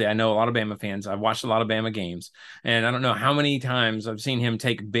 obviously I know a lot of Bama fans. I've watched a lot of Bama games, and I don't know how many times I've seen him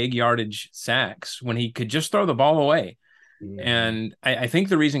take big yardage sacks when he could just throw the ball away. Yeah. And I think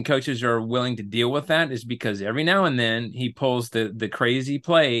the reason coaches are willing to deal with that is because every now and then he pulls the crazy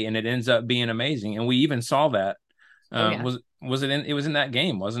play and it ends up being amazing. And we even saw that. Was it in that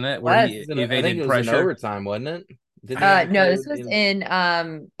game, wasn't it? Where he evaded pressure. Was in overtime, wasn't it? No, this was in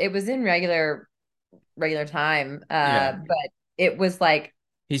it was in regular time. But it was like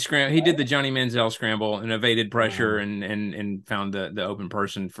he did the Johnny Manziel scramble and evaded pressure and found the open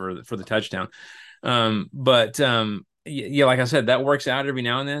person for the touchdown. Yeah, like I said, that works out every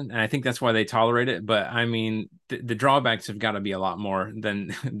now and then, and I think that's why they tolerate it. But I mean, the drawbacks have got to be a lot more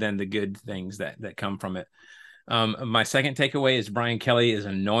than the good things that come from it. My second takeaway is Brian Kelly is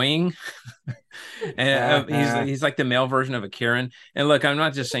annoying. And he's like the male version of a Karen. And look, I'm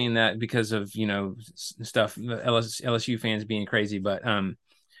not just saying that because of stuff LSU fans being crazy, but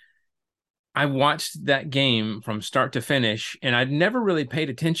I watched that game from start to finish, and I'd never really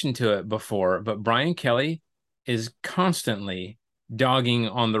paid attention to it before. But Brian Kelly is constantly dogging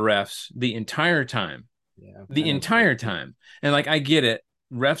on the refs the entire time. The entire time. And like, I get it.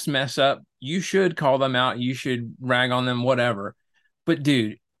 Refs mess up. You should call them out. You should rag on them, whatever. But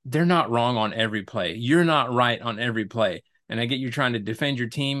dude, they're not wrong on every play. You're not right on every play. And I get you're trying to defend your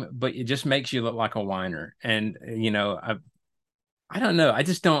team, but it just makes you look like a whiner. And I don't know. I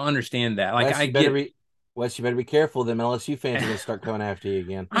just don't understand that. Like, Wes, you better be careful. Them LSU fans are going to start coming after you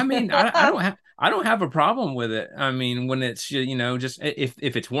again. I mean, I don't have a problem with it. I mean, when it's just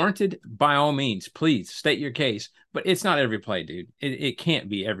if it's warranted, by all means, please state your case. But it's not every play, dude. It can't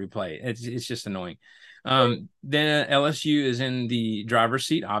be every play. It's just annoying. Then LSU is in the driver's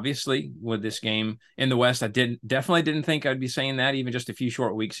seat, obviously, with this game in the West. I definitely didn't think I'd be saying that even just a few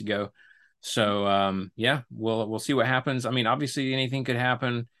short weeks ago. So yeah, we'll see what happens. I mean, obviously anything could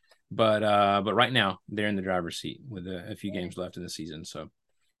happen. But right now they're in the driver's seat with a few games left in the season. So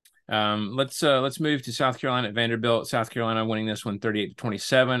let's move to South Carolina at Vanderbilt. South Carolina winning this one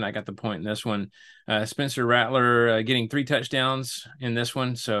 38-27. I got the point in this one. Spencer Rattler getting 3 touchdowns in this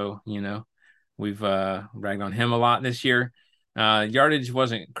one. So we've ragged on him a lot this year. Yardage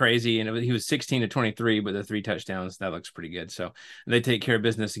wasn't crazy, and he was 16-23, but the 3 touchdowns, that looks pretty good. So they take care of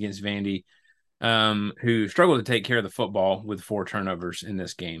business against Vandy, who struggled to take care of the football with 4 turnovers in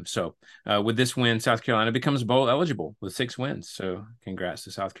this game. So with this win, South Carolina becomes bowl eligible with 6 wins. So congrats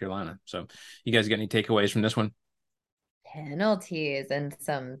to South Carolina. So you guys got any takeaways from this one? Penalties and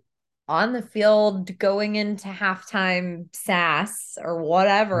some on the field going into halftime sass or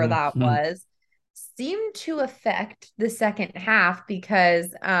whatever that was seemed to affect the second half,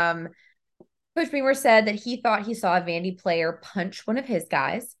 because Coach Beamer said that he thought he saw a Vandy player punch one of his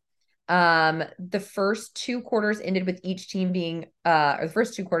guys. The first 2 quarters ended with each team being, or the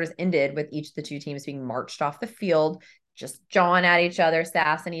first 2 quarters ended with each of the 2 teams being marched off the field, just jawing at each other,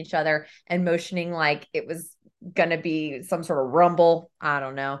 sassing each other, and motioning like it was going to be some sort of rumble. I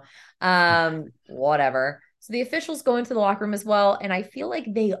don't know. Whatever. So the officials go into the locker room as well. And I feel like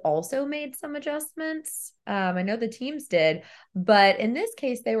they also made some adjustments. I know the teams did, but in this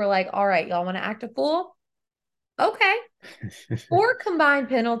case, they were like, all right, y'all want to act a fool? Okay. 4 combined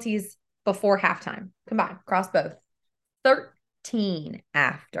penalties before halftime. Combined, across both. 13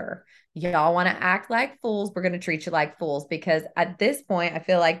 after. Y'all want to act like fools? We're going to treat you like fools, because at this point, I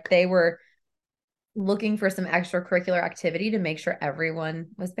feel like they were looking for some extracurricular activity to make sure everyone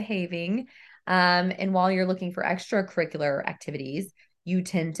was behaving. And while you're looking for extracurricular activities, you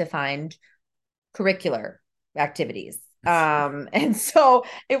tend to find curricular activities. And so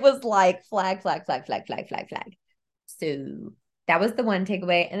it was like flag. So that was the one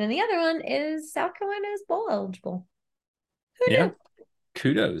takeaway. And then the other one is South Carolina is bowl eligible. Who knew?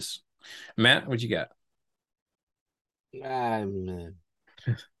 Kudos. Matt, what you got? I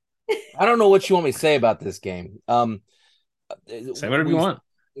don't know what you want me to say about this game. Say whatever you want.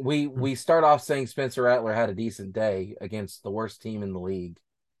 We start off saying Spencer Rattler had a decent day against the worst team in the league.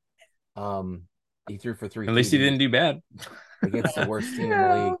 He threw for 3. At least he didn't do bad against the worst team in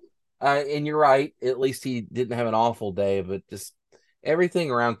the league. And you're right. At least he didn't have an awful day, but just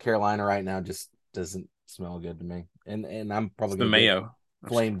everything around Carolina right now just doesn't smell good to me. And I'm probably the Mayo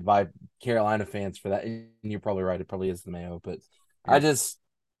flamed by Carolina fans for that. And you're probably right. It probably is the Mayo, but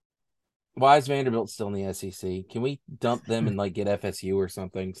why is Vanderbilt still in the SEC? Can we dump them and like get FSU or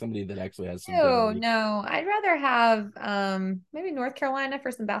something? Somebody that actually has some. No. I'd rather have maybe North Carolina for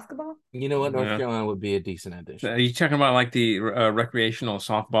some basketball. You know what? North Carolina would be a decent addition. Are you talking about like the recreational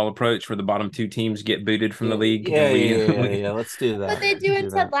softball approach where the bottom 2 teams get booted from the league? Yeah. Let's do that. What they do in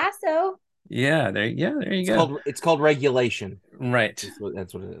Ted Lasso. Yeah, there you go. It's called regulation. Right.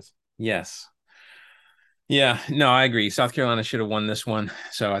 That's what it is. Yes. Yeah, no, I agree. South Carolina should have won this one.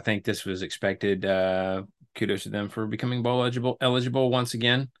 So I think this was expected. Kudos to them for becoming bowl eligible once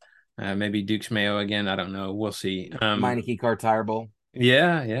again. Maybe Duke's Mayo again. I don't know. We'll see. Meineke Car Tire Bowl.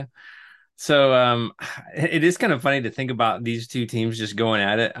 Yeah. So it is kind of funny to think about these two teams just going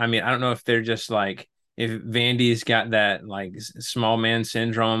at it. I mean, I don't know if they're just like, if Vandy's got that like small man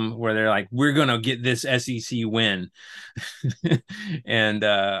syndrome where they're like, we're going to get this SEC win. And,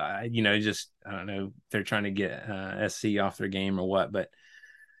 just, I don't know if they're trying to get SC off their game or what, but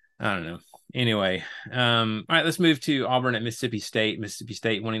I don't know. Anyway, all right, let's move to Auburn at Mississippi State. Mississippi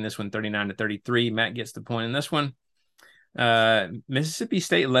State winning this one 39-33. Matt gets the point in this one. Mississippi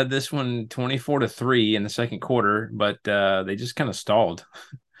State led this one 24-3 in the second quarter, but they just kind of stalled.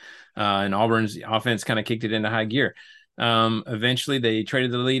 And Auburn's offense kind of kicked it into high gear. Eventually, they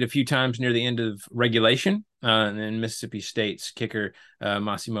traded the lead a few times near the end of regulation. And then Mississippi State's kicker,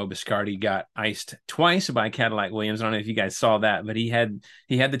 Massimo Biscardi, got iced twice by Cadillac Williams. I don't know if you guys saw that, but he had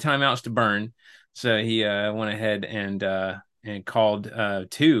the timeouts to burn. So he went ahead and called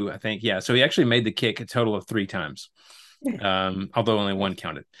 2, I think. Yeah, so he actually made the kick a total of 3 times, although only 1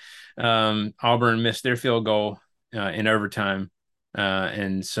 counted. Auburn missed their field goal in overtime.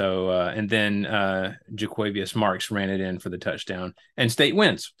 And then Jaquavius Marks ran it in for the touchdown and State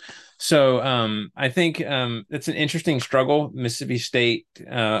wins. So I think it's an interesting struggle. Mississippi State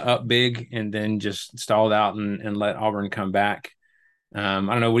up big and then just stalled out and let Auburn come back. I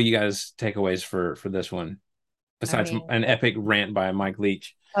don't know. What do you guys takeaways for this one besides an epic rant by Mike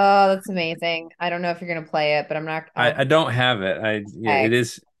Leach? Oh, that's amazing. I don't know if you're going to play it, but I'm not. I don't have it. It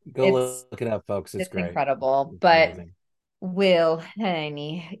is. Look it up, folks. It's great. Incredible. It's but amazing. Will,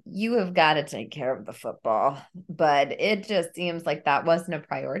 honey, you have got to take care of the football, but it just seems like that wasn't a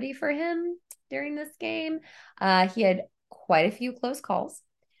priority for him during this game. He had quite a few close calls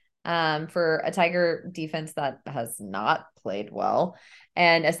for a Tiger defense that has not played well.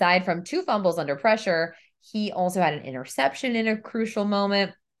 And aside from 2 fumbles under pressure, he also had an interception in a crucial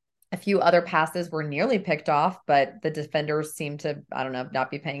moment. A few other passes were nearly picked off, but the defenders seemed to, I don't know,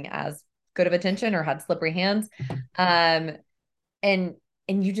 not be paying as good of attention or had slippery hands. And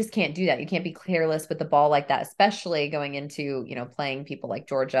you just can't do that. You can't be careless with the ball like that, especially going into, playing people like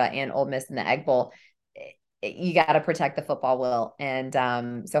Georgia and Ole Miss in the Egg Bowl. You got to protect the football, Will. And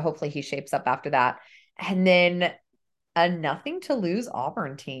so hopefully he shapes up after that. And then a nothing to lose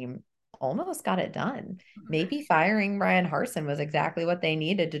Auburn team almost got it done. Maybe firing Brian Harsin was exactly what they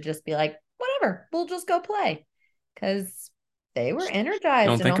needed to just be like, whatever, we'll just go play. Because they were energized.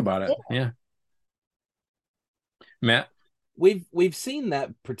 Don't think about it. Yeah. Matt? We've seen that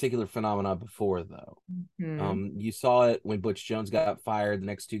particular phenomenon before, though. Mm-hmm. You saw it when Butch Jones got fired the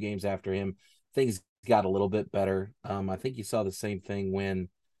next 2 games after him. Things got a little bit better. I think you saw the same thing when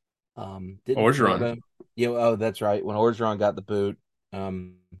Orgeron. That's right. When Orgeron got the boot.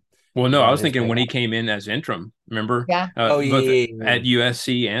 Well, no, I was thinking when he came in as interim, remember? Yeah. At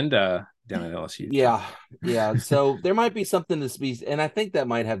USC and down at LSU. Yeah. So there might be something to speak, and I think that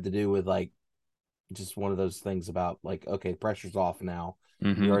might have to do with like just one of those things about like, okay, pressure's off now.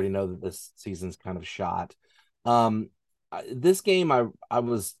 Mm-hmm. You already know that this season's kind of shot. This game, I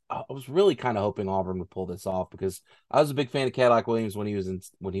was really kind of hoping Auburn would pull this off because I was a big fan of Cadillac Williams when he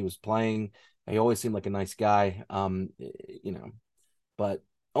was playing. He always seemed like a nice guy. But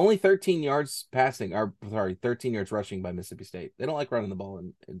only 13 yards passing, 13 yards rushing by Mississippi State. They don't like running the ball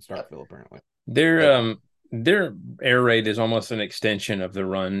in Starkville, apparently. Their air raid is almost an extension of the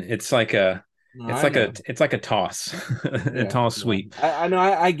run. It's like No, It's I like know. a toss, a Yeah, toss yeah. sweep. I know.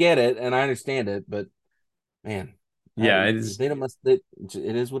 I get it, and I understand it, but man, Yeah, it is. they don't must. It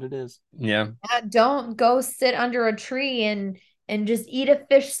is what it is. Yeah, Don't go sit under a tree and just eat a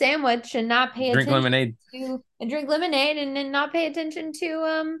fish sandwich and not pay drink attention lemonade. to and drink lemonade and then not pay attention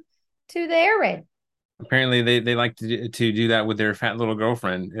to the air raid. Apparently, they like to do that with their fat little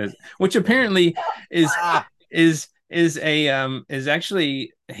girlfriend, which apparently is Ah, is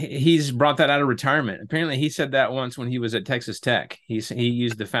actually he's brought that out of retirement. Apparently, he said that once when he was at Texas Tech. He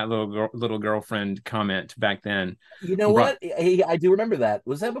used the fat little girlfriend comment back then. you know Brought, what? I do remember that.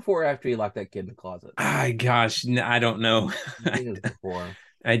 Was that before or after he locked that kid in the closet? gosh, I don't know. I think it was before.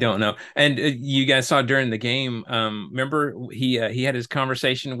 I don't know. And you guys saw during the game. Remember he had his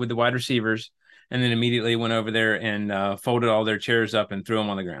conversation with the wide receivers, and then immediately went over there and folded all their chairs up and threw them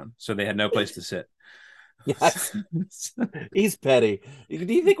on the ground, so they had no place to sit. Yes, he's petty.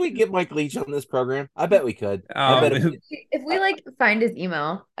 Do you think we can get Mike Leach on this program? I bet we could. I bet. Um, If we like find his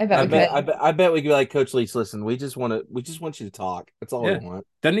email, I bet I we bet. could. I bet we could be like, Coach Leach. Listen, we just want to. We just want you to talk. That's all yeah, we want.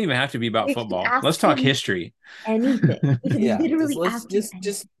 doesn't even have to be about We can football. ask Let's talk him history. anything. We could Yeah, literally let's ask him anything.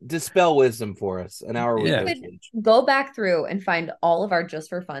 just dispel wisdom for us. An hour with Yeah. Coach Could Leach go back through and find all of our just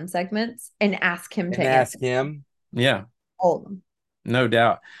for fun segments and ask him to and answer ask him. Yeah, all of them. no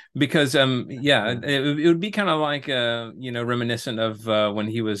doubt. Because yeah, it would be kind of like reminiscent of when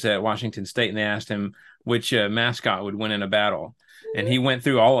he was at Washington State and they asked him which mascot would win in a battle, and he went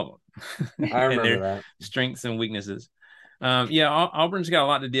through all of them I and remember their that. strengths and weaknesses. Yeah, Auburn's got a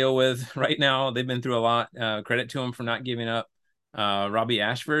lot to deal with right now. They've been through a lot. Credit to them for not giving up. Robbie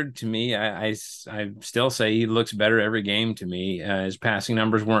Ashford, to me, I still say he looks better every game to me. His passing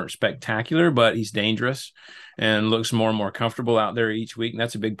numbers weren't spectacular, but he's dangerous and looks more and more comfortable out there each week. And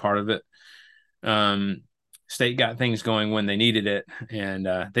that's a big part of it. State got things going when they needed it, and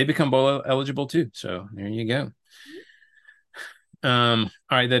they become bowl eligible too. So there you go. All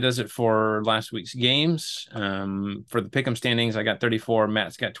right, that does it for last week's games. For the pick'em standings, I got 34.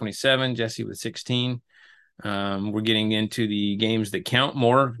 Matt's got 27. Jesse with 16. We're getting into the games that count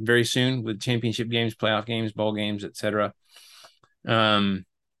more very soon with championship games, playoff games, bowl games, etc. So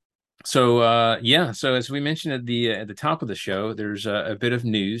as we mentioned at the top of the show, there's a bit of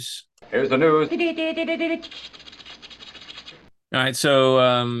news. Here's the news. All right, so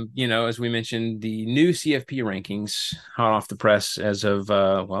as we mentioned, the new CFP rankings hot off the press as of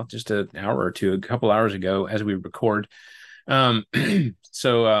just an hour or two, a couple hours ago as we record.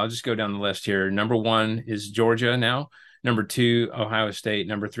 So I'll just go down the list here. Number 1 is Georgia now. Number 2, Ohio State.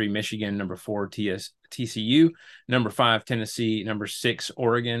 Number 3, Michigan. Number 4, TCU. Number 5, Tennessee. Number 6,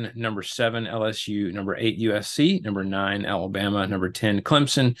 Oregon. Number 7, LSU. Number 8, USC. Number 9, Alabama. Number 10,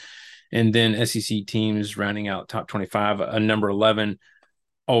 Clemson. And then SEC teams rounding out top 25. Number 11,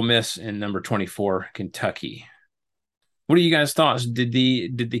 Ole Miss, and number 24, Kentucky. What are you guys' thoughts? Did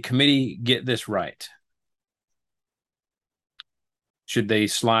the committee get this right? Should they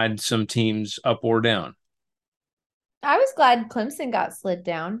slide some teams up or down? I was glad Clemson got slid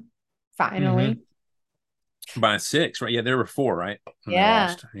down finally. By 6, right? Yeah, there were 4, right? When they Yeah.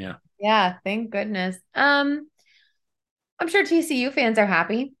 lost. Yeah. Yeah, thank goodness. I'm sure TCU fans are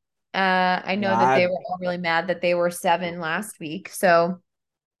happy. I know that they were all really mad that they were 7 last week. So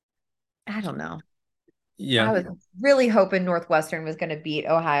I don't know. Yeah. I was really hoping Northwestern was going to beat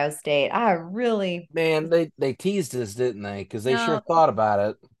Ohio State. Man, they teased us, didn't they? Because they No. sure thought about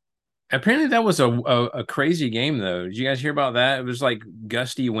it. Apparently that was a crazy game, though. Did you guys hear about that? It was like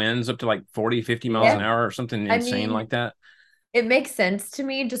gusty winds up to like 40, 50 miles an hour or something insane like that. It makes sense to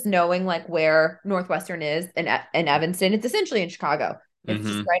me just knowing like where Northwestern is in Evanston. It's essentially in Chicago. It's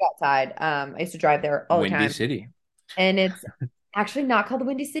just right outside. I used to drive there all the time. Windy City. And it's actually not called the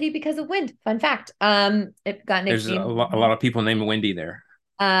Windy City because of wind. Fun fact. It got nicknamed. There's a lot of people named Windy there.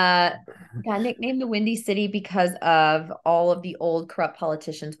 Got nicknamed the Windy City because of all of the old corrupt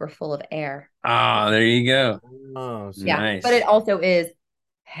politicians were full of air. Ah, there you go. Oh, Yeah, nice. but it also is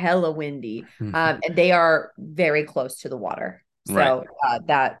hella windy. And they are very close to the water. So Right.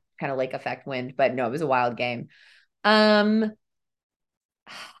 that kind of lake effect wind, but no, it was a wild game. Man,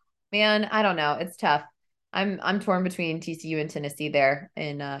 I don't know. It's tough. I'm torn between TCU and Tennessee there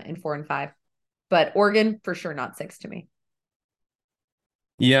in 4 and 5. But Oregon for sure not 6 to me.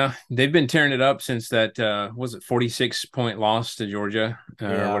 Yeah, they've been tearing it up since that was it 46-point loss to Georgia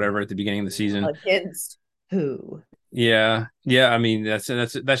or whatever at the beginning of the season. Against who? Yeah. I mean that's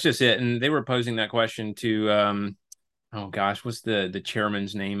just it. And they were posing that question to oh gosh, what's the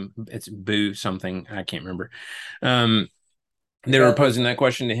chairman's name? It's Boo something. I can't remember. They were posing that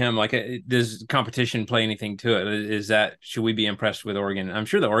question to him, like, does competition play anything to it? Should we be impressed with Oregon? I'm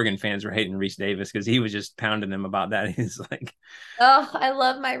sure the Oregon fans were hating Reese Davis because he was just pounding them about that. He's like, oh, I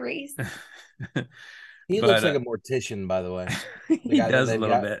love my Reese. He looks like a mortician, by the way. He does a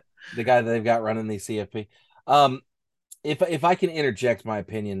little bit. The guy that they've got running the CFP. If I can interject my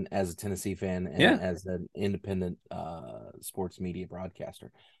opinion as a Tennessee fan and as an independent sports media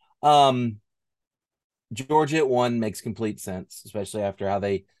broadcaster, Georgia at 1 makes complete sense, especially after how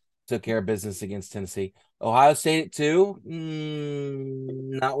they took care of business against Tennessee. Ohio State at 2,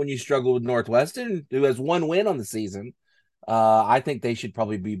 not when you struggle with Northwestern, who has 1 win on the season. I think they should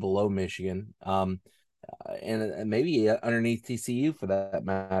probably be below Michigan, and maybe underneath TCU for that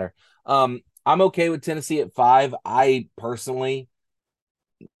matter. I'm okay with Tennessee at 5. I personally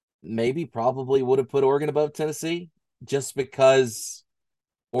probably would have put Oregon above Tennessee just because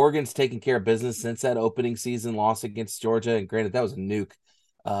Oregon's taken care of business since that opening season loss against Georgia. And granted, that was a nuke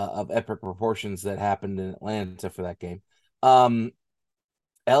of epic proportions that happened in Atlanta for that game.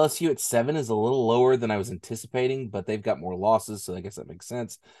 LSU at 7 is a little lower than I was anticipating, but they've got more losses, so I guess that makes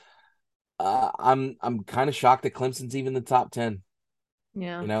sense. I'm kind of shocked that Clemson's even the top 10.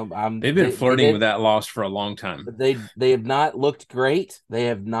 Yeah, they've been flirting with that loss for a long time. But they have not looked great. They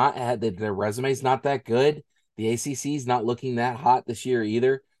have not had their resume's not that good. The ACC's not looking that hot this year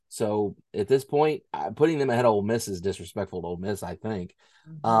either. So at this point, putting them ahead of Ole Miss is disrespectful to Ole Miss, I think.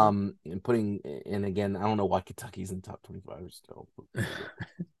 And again, I don't know why Kentucky's in the top 25 still.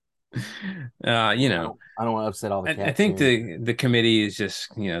 I don't want to upset all the cats. I think the committee is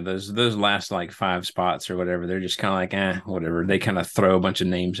just, those last like 5 spots or whatever, they're just kind of like, whatever. They kind of throw a bunch of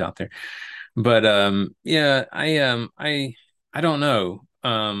names out there. But I don't know.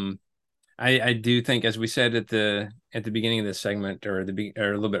 I do think, as we said at the beginning of this segment, or a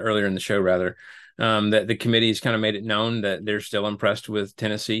little bit earlier in the show, rather, that the committee has kind of made it known that they're still impressed with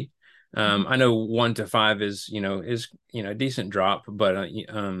Tennessee. I know 1 to 5 is a decent drop, but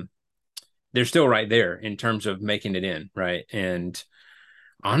they're still right there in terms of making it in, right? And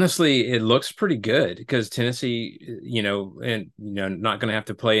honestly, it looks pretty good because Tennessee, not going to have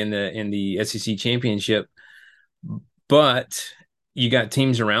to play in the SEC championship, but you got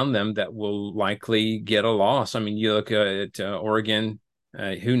teams around them that will likely get a loss. I mean, you look at Oregon,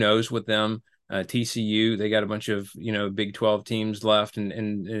 who knows with them, TCU, they got a bunch of, Big 12 teams left,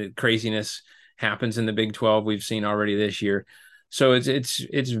 and craziness happens in the Big 12. We've seen already this year. So it's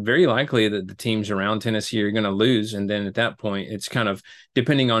very likely that the teams around Tennessee are going to lose. And then at that point, it's kind of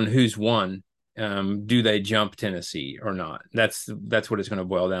depending on who's won. Do they jump Tennessee or not? That's what it's going to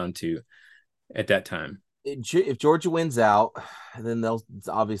boil down to at that time. If Georgia wins out, then they'll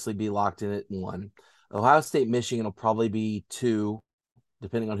obviously be locked in at 1. Ohio State, Michigan will probably be 2,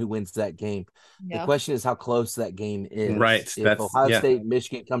 depending on who wins that game. Yeah. The question is how close that game is. Right. If Ohio State,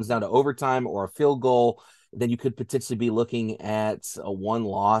 Michigan comes down to overtime or a field goal, then you could potentially be looking at a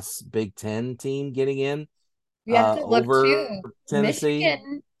 1-loss Big Ten team getting in. You have to look over too. Tennessee.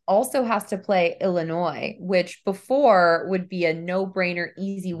 Michigan also has to play Illinois, which before would be a no-brainer,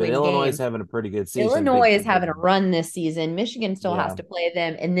 easy win. Illinois is having a pretty good season. Illinois is having a run this season. Michigan still has to play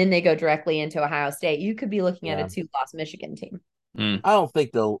them, and then they go directly into Ohio State. You could be looking at a 2-loss Michigan team. I don't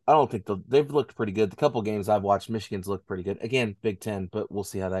think they've looked pretty good. The couple games I've watched, Michigan's looked pretty good. Again, Big Ten, but we'll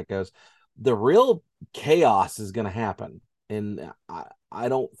see how that goes. The real chaos is going to happen, and I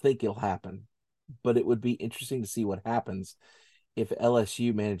don't think it'll happen, but it would be interesting to see what happens if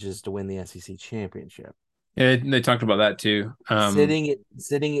LSU manages to win the SEC championship. Yeah, they talked about that too. Sitting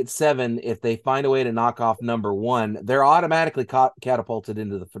at 7, if they find a way to knock off number 1, they're automatically catapulted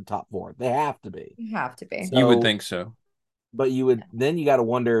into the top 4. They have to be. You have to be. So, you would think so. But you got to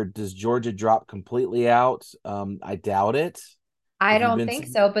wonder, does Georgia drop completely out? I doubt it. I don't think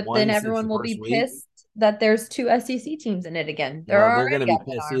so, but then everyone will be pissed that there's 2 SEC teams in it again. They're going to be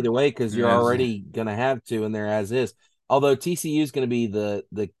pissed either way because you're already going to have 2 in there as is. Although TCU is going to be the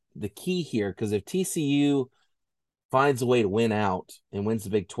key here, because if TCU finds a way to win out and wins the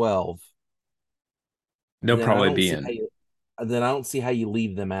Big 12, they'll probably be in. Then I don't see how you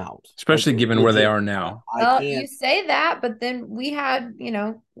leave them out, especially given where they are now. You say that, but then we had,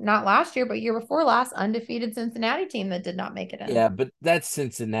 not last year, but year before last, undefeated Cincinnati team that did not make it in. Yeah, but that's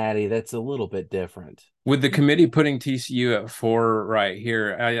Cincinnati. That's a little bit different. With the committee putting TCU at 4 right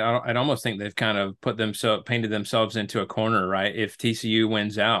here, I'd almost think they've kind of painted themselves into a corner, right? If TCU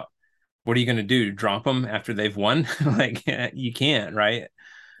wins out, what are you going to do? Drop them after they've won? Like, you can't, right?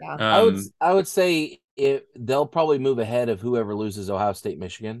 Yeah. I would say they'll probably move ahead of whoever loses Ohio State,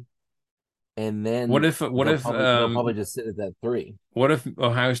 Michigan. and then What if they'll probably just sit at that 3. what if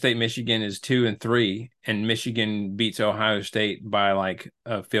Ohio State Michigan is 2-3 and Michigan beats Ohio State by like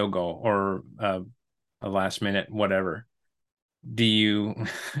a field goal or a last minute whatever?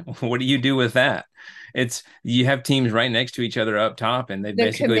 What do you do with that? You have teams right next to each other up top, and they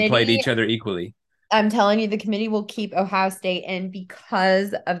basically played each other equally. I'm telling you, the committee will keep Ohio State in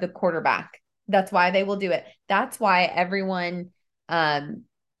because of the quarterback. That's why they will do it. That's why everyone,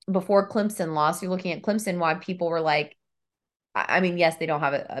 before Clemson lost, you're looking at Clemson, why people were like, I mean, yes, they don't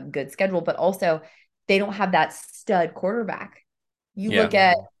have a good schedule, but also they don't have that stud quarterback. You look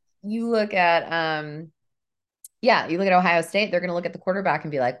at Ohio State, they're going to look at the quarterback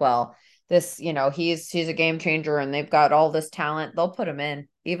and be like, well, this, he's a game changer and they've got all this talent. They'll put him in,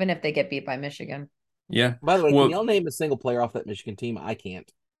 even if they get beat by Michigan. Yeah. By the way, can y'all name a single player off that Michigan team? I can't.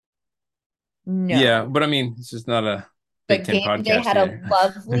 No. Yeah, but I mean, this is not a Big Ten podcast. They had a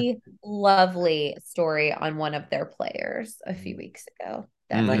lovely story on one of their players a few weeks ago.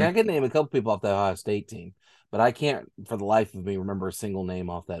 I could name a couple people off the Ohio State team, but I can't for the life of me remember a single name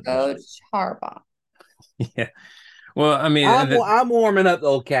off that. Coach Harbaugh. Yeah. Well, I mean, I'm warming up the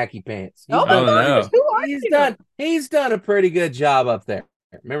old khaki pants. He's done a pretty good job up there.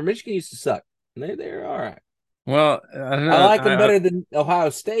 Remember, Michigan used to suck. They're all right. Well, I don't know. I like them better than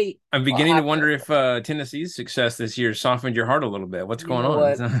Ohio State. I'm beginning to wonder if Tennessee's success this year softened your heart a little bit. What's going on?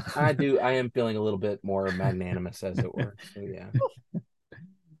 What? I am feeling a little bit more magnanimous, as it were. So, yeah.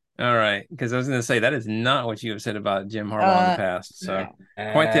 All right, because I was going to say that is not what you have said about Jim Harbaugh in the past. So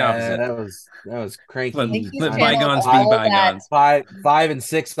quite the opposite. That was cranky. Let bygones be bygones. 5 and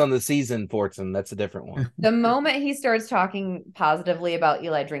 6 on the season, Fortson. That's a different one. The moment he starts talking positively about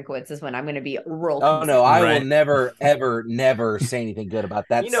Eli Drinkwitz is when I'm going to be real. Oh no, I will never, ever, never say anything good about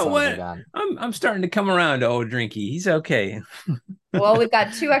that. You know what? I'm starting to come around to old Drinky. He's okay. Well, we've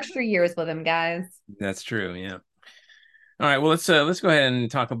got 2 extra years with him, guys. That's true. Yeah. All right, well, let's go ahead and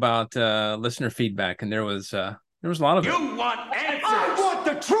talk about listener feedback. And there was a lot of it. You want answers? I want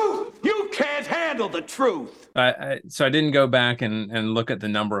the truth. You can't handle the truth. So I didn't go back and look at the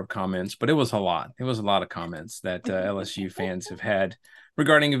number of comments, but it was a lot. It was a lot of comments that LSU fans have had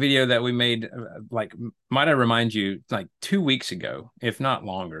regarding a video that we made. Might I remind you, like 2 weeks ago, if not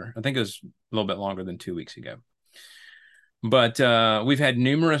longer. I think it was a little bit longer than 2 weeks ago. But we've had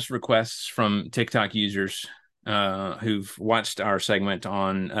numerous requests from TikTok users who've watched our segment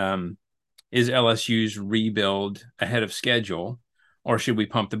on is LSU's rebuild ahead of schedule, or should we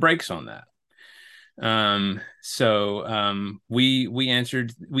pump the brakes on that? We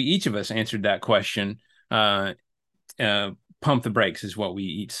each of us answered that question. Pump the brakes is what we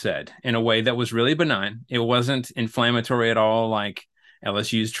each said in a way that was really benign. It wasn't inflammatory at all, like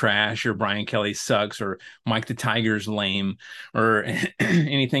LSU's trash or Brian Kelly sucks or Mike the Tiger's lame or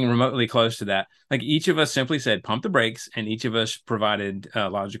anything remotely close to that. Like each of us simply said, pump the brakes, and each of us provided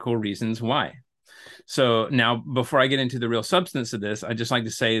logical reasons why. So now, before I get into the real substance of this, I'd just like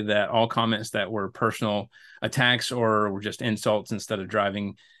to say that all comments that were personal attacks or were just insults instead of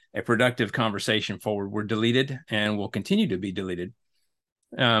driving a productive conversation forward were deleted and will continue to be deleted.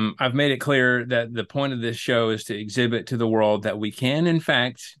 I've made it clear that the point of this show is to exhibit to the world that we can, in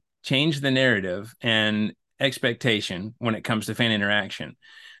fact, change the narrative and expectation when it comes to fan interaction,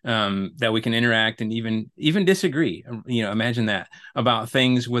 that we can interact and even disagree. Imagine that, about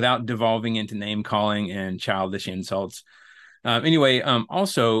things without devolving into name calling and childish insults.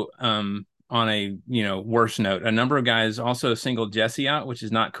 Also, on a worse note, a number of guys also singled Jesse out, which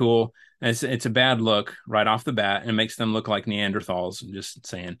is not cool. It's a bad look right off the bat and makes them look like Neanderthals. I'm just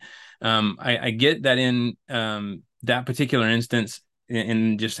saying. I get that in that particular instance,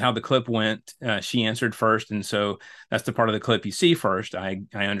 in just how the clip went, she answered first, and so that's the part of the clip you see first. I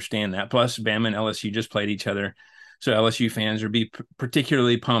understand that. Plus, Bama and LSU just played each other, so LSU fans would be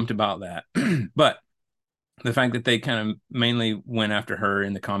particularly pumped about that. But the fact that they kind of mainly went after her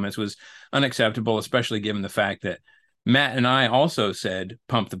in the comments was unacceptable, especially given the fact that Matt and I also said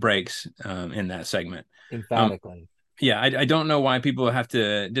pump the brakes in that segment. Emphatically. I don't know why people have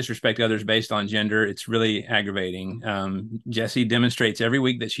to disrespect others based on gender. It's really aggravating. Jessie demonstrates every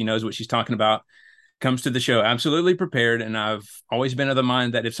week that she knows what she's talking about, comes to the show absolutely prepared, and I've always been of the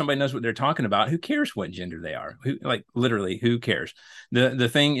mind that if somebody knows what they're talking about, who cares what gender they are? Literally, who cares? The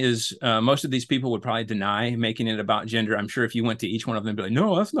thing is, most of these people would probably deny making it about gender. I'm sure if you went to each one of them, be like,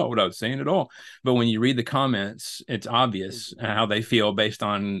 no, that's not what I was saying at all. But when you read the comments, it's obvious how they feel based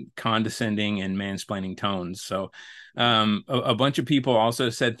on condescending and mansplaining tones. So a bunch of people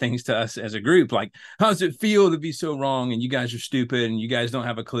also said things to us as a group, like, how does it feel to be so wrong? And you guys are stupid and you guys don't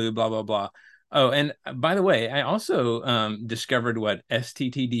have a clue, blah, blah, blah. Oh, and by the way, I also discovered what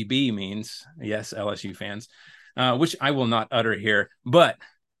STTDB means. Yes, LSU fans, which I will not utter here, but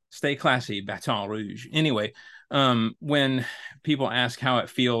stay classy, Baton Rouge. Anyway, when people ask how it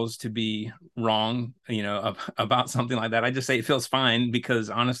feels to be wrong, about something like that, I just say it feels fine, because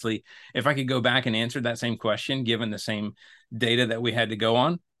honestly, if I could go back and answer that same question, given the same data that we had to go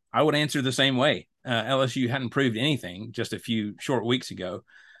on, I would answer the same way. LSU hadn't proved anything just a few short weeks ago.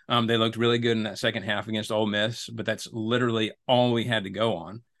 They looked really good in that second half against Ole Miss, but that's literally all we had to go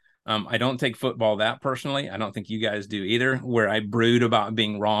on. I don't take football that personally. I don't think you guys do either, where I brood about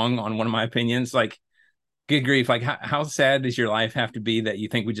being wrong on one of my opinions. Like, good grief, like how sad does your life have to be that you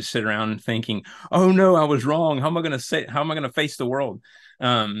think we just sit around thinking, oh no, I was wrong. How am I going to face the world?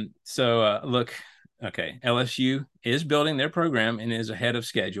 Look, okay, LSU is building their program and is ahead of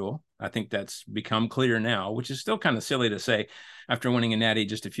schedule. I think that's become clear now, which is still kind of silly to say after winning a natty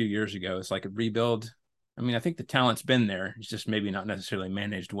just a few years ago. It's like a rebuild. I mean, I think the talent's been there. It's just maybe not necessarily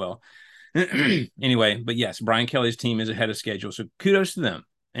managed well. Anyway, but yes, Brian Kelly's team is ahead of schedule. So kudos to them.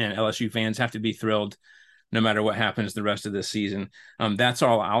 And LSU fans have to be thrilled no matter what happens the rest of this season. That's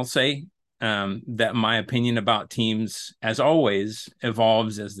all I'll say. That my opinion about teams, as always,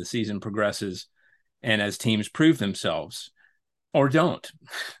 evolves as the season progresses and as teams prove themselves or don't.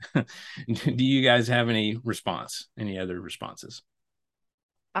 Do you guys have any other responses?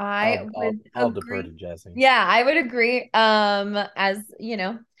 I'll defer to Jesse. Yeah, I would agree. As you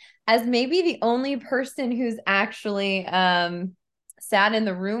know, as maybe the only person who's actually sat in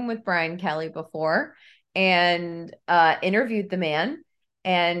the room with Brian Kelly before and interviewed the man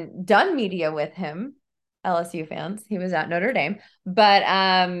and done media with him, LSU fans. He was at Notre Dame, but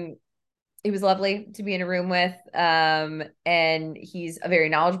he was lovely to be in a room with. And he's a very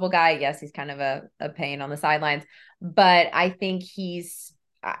knowledgeable guy. Yes, he's kind of a pain on the sidelines, but I think he's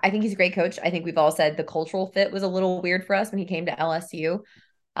a great coach. I think we've all said the cultural fit was a little weird for us when he came to LSU.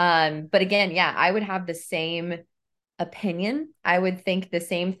 But again, yeah, I would have the same opinion. I would think the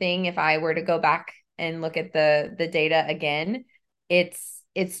same thing if I were to go back and look at the data again.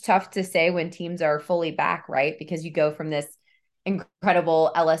 It's tough to say when teams are fully back, right? Because you go from this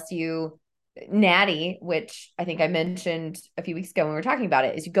incredible LSU natty, which I think I mentioned a few weeks ago when we were talking about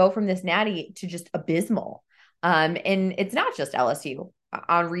it, is you go from this natty to just abysmal. And it's not just LSU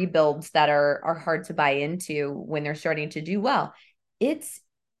on rebuilds that are hard to buy into when they're starting to do well. It's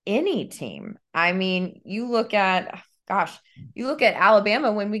any team. I mean, you look at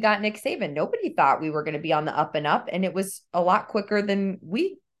Alabama when we got Nick Saban. Nobody thought we were going to be on the up and up, and it was a lot quicker than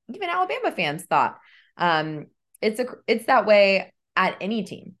even Alabama fans thought. It's that way at any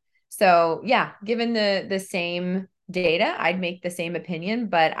team. So yeah, given the same data, I'd make the same opinion,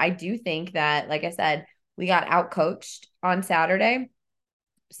 but I do think that, like I said, we got outcoached on Saturday.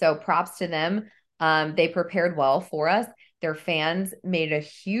 So props to them. They prepared well for us. Their fans made a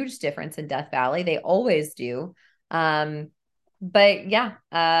huge difference in Death Valley. They always do. But yeah,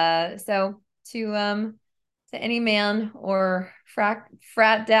 so to any man or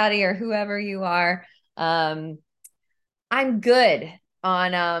frat daddy or whoever you are, I'm good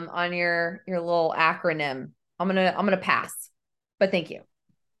on your little acronym. I'm gonna pass, but thank you.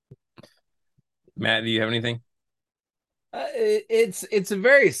 Matt, do you have anything? It's a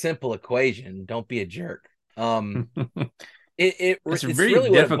very simple equation. Don't be a jerk. It's really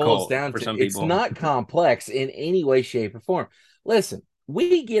what it boils down to. It's not complex in any way, shape, or form. Listen,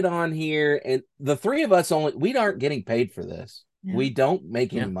 we get on here, and the three of us we aren't getting paid for this. Yeah. We don't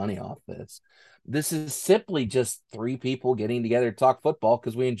make any money off this. This is simply just three people getting together to talk football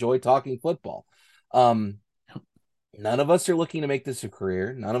because we enjoy talking football. None of us are looking to make this a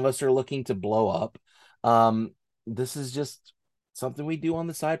career. None of us are looking to blow up. This is just something we do on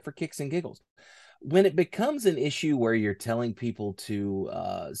the side for kicks and giggles. When it becomes an issue where you're telling people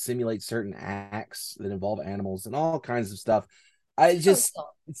to simulate certain acts that involve animals and all kinds of stuff,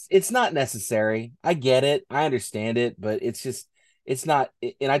 it's not necessary. I get it. I understand it, but it's not.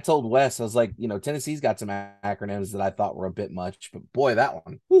 And I told Wes, I was like, Tennessee's got some acronyms that I thought were a bit much, but boy, that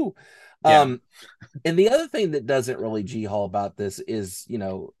one. Whoo. Yeah. And the other thing that doesn't really G-haul about this is,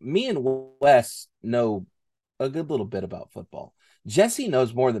 me and Wes know a good little bit about football. Jesse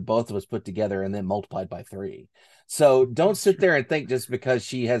knows more than both of us put together and then multiplied by 3. So don't sit there and think just because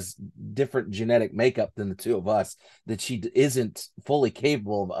she has different genetic makeup than the two of us that she isn't fully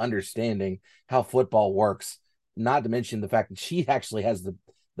capable of understanding how football works. Not to mention the fact that she actually has the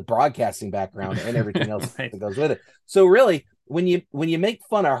broadcasting background and everything else right. that goes with it. So really, when you make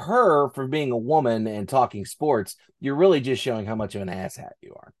fun of her for being a woman and talking sports, you're really just showing how much of an asshat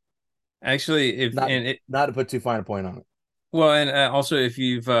you are. Actually, not to put too fine a point on it. Well, and also if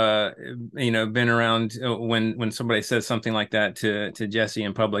you've been around when somebody says something like that to Jesse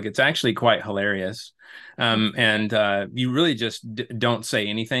in public, it's actually quite hilarious. And you really just don't say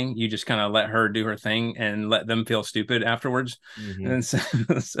anything. You just kind of let her do her thing and let them feel stupid afterwards. Mhm. And so,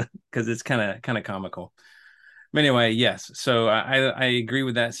 because it's kind of comical. But anyway, yes. So I agree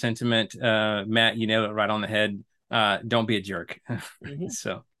with that sentiment. Matt, you nailed it right on the head. Don't be a jerk. Mhm.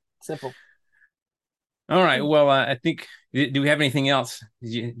 So. Simple. All right. Well, I think. Do we have anything else?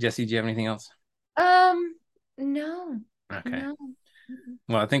 Jesse? Do you have anything else? No, Okay. no.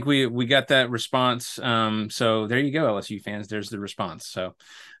 Well, I think we got that response. So there you go, LSU fans. There's the response. So,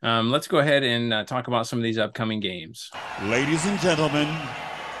 let's go ahead and talk about some of these upcoming games. Ladies and gentlemen,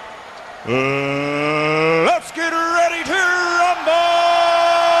 let's get ready to rumble!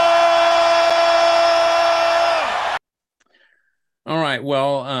 All right.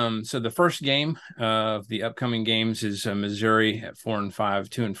 Well, so the first game of the upcoming games is Missouri at 4-5,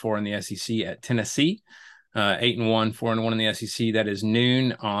 2-4 in the SEC at Tennessee, 8-1, 4-1 in the SEC. That is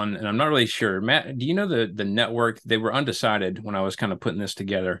noon on, and I'm not really sure. Matt, do you know the network? They were undecided when I was kind of putting this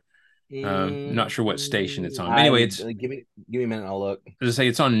together. Not sure what station it's on. Anyway, it's give me a minute. I'll look. As I say,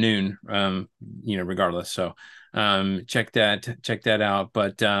 it's on noon. Regardless. So, check that out.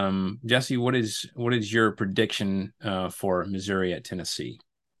 But Jesse, what is your prediction for Missouri at Tennessee?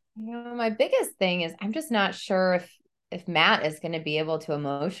 My biggest thing is I'm just not sure if Matt is going to be able to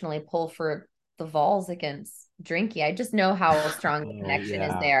emotionally pull for the Vols against Drinky. I just know how strong the connection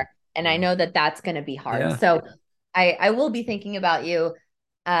is there, and I know that that's going to be hard. Yeah. So I will be thinking about you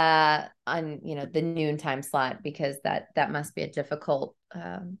on the noontime slot, because that must be a difficult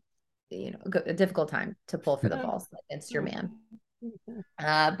a difficult time to pull for the Vols against your man.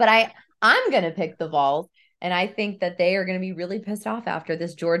 But I'm going to pick the Vols. And I think that they are going to be really pissed off after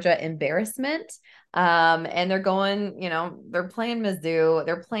this Georgia embarrassment. And they're going, they're playing Mizzou.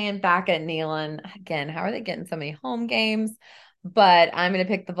 They're playing back at Neyland. Again, how are they getting so many home games? But I'm going to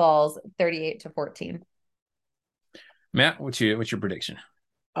pick the Vols 38-14. Matt, what's your prediction?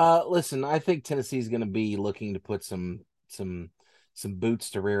 Listen, I think Tennessee's going to be looking to put some boots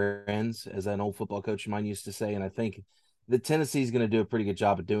to rear ends, as an old football coach of mine used to say. And I think that Tennessee's going to do a pretty good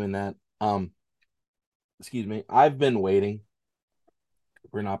job of doing that. Excuse me. I've been waiting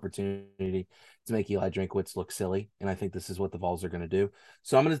for an opportunity to make Eli Drinkwitz look silly, and I think this is what the Vols are going to do.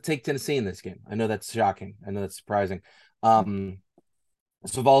 So I'm going to take Tennessee in this game. I know that's shocking. I know that's surprising.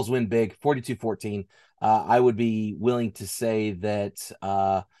 So Vols win big, 42-14. I would be willing to say that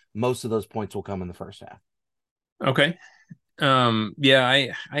most of those points will come in the first half. Okay.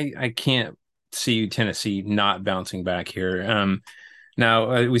 Yeah, I can't see Tennessee not bouncing back here.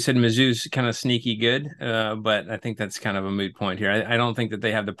 Now, we said Mizzou's kind of sneaky good, but I think that's kind of a moot point here. I don't think that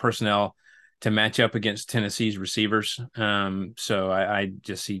they have the personnel to match up against Tennessee's receivers. So I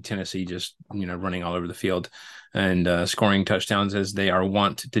just see Tennessee just, running all over the field and scoring touchdowns as they are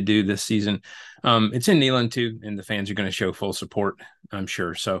wont to do this season. It's in Neyland too, and the fans are going to show full support, I'm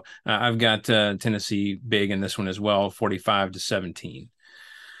sure. So I've got Tennessee big in this one as well, 45-17.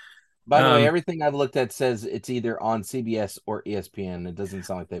 By the way, everything I've looked at says it's either on CBS or ESPN. It doesn't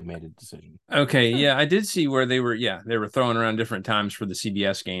sound like they've made a decision. Okay, yeah, I did see where they were throwing around different times for the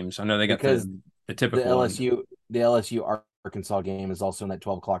CBS games. I know they got the typical the LSU Arkansas game is also in that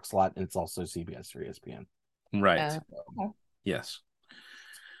 12 o'clock slot, and it's also CBS or ESPN. Right. Yes.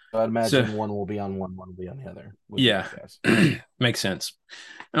 So I'd imagine one will be on one will be on the other. Yeah. Makes sense.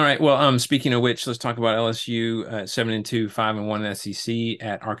 All right. Well, speaking of which, let's talk about LSU 7-2, 5-1 in the SEC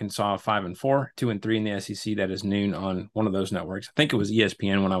at Arkansas 5-4, 2-3 in the SEC. That is noon on one of those networks. I think it was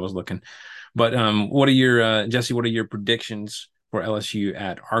ESPN when I was looking. But what are your Jesse? What are your predictions for LSU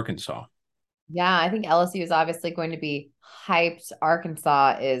at Arkansas? Yeah, I think LSU is obviously going to be hyped.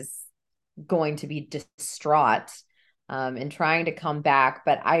 Arkansas is going to be distraught and trying to come back,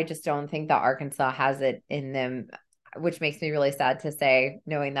 but I just don't think that Arkansas has it in them, which makes me really sad to say,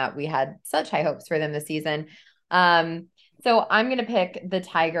 knowing that we had such high hopes for them this season. So I'm going to pick the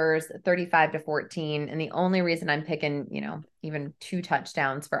Tigers 35-14. And the only reason I'm picking, even 2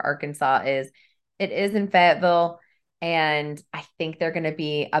 touchdowns for Arkansas is it is in Fayetteville. And I think they're going to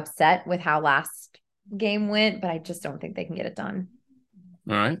be upset with how last game went, but I just don't think they can get it done.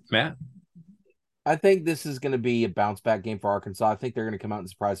 All right, Matt. I think this is going to be a bounce back game for Arkansas. I think they're going to come out and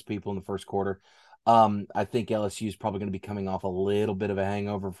surprise people in the first quarter. I think LSU is probably going to be coming off a little bit of a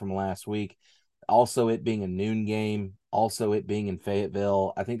hangover from last week. Also, it being a noon game, also it being in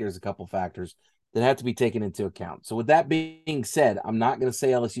Fayetteville. I think there's a couple factors that have to be taken into account. So with that being said, I'm not going to say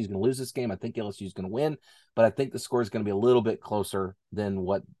LSU is going to lose this game. I think LSU is going to win, but I think the score is going to be a little bit closer than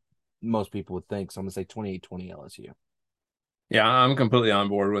what most people would think. So I'm going to say 28-20 LSU. Yeah, I'm completely on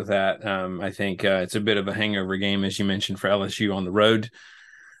board with that. I think it's a bit of a hangover game, as you mentioned, for LSU on the road.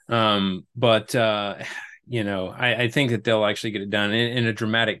 But I think that they'll actually get it done in a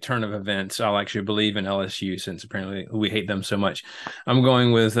dramatic turn of events. I'll actually believe in LSU since apparently we hate them so much. I'm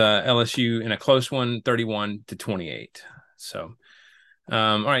going with LSU in a close one, 31-28. So,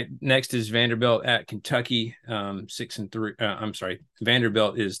 all right. Next is Vanderbilt at Kentucky, 6-3. I'm sorry,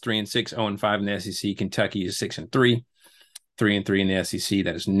 Vanderbilt is 3-6, 0-5 in the SEC. Kentucky is 6-3. 3-3 in the SEC.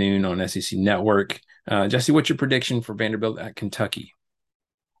 That is noon on SEC Network. Jesse, what's your prediction for Vanderbilt at Kentucky?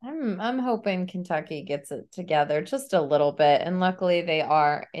 I'm hoping Kentucky gets it together just a little bit, and luckily they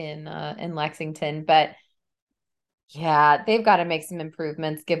are in Lexington. But yeah, they've got to make some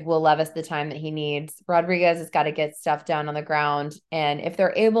improvements. Give Will Levis the time that he needs. Rodriguez has got to get stuff down on the ground, and if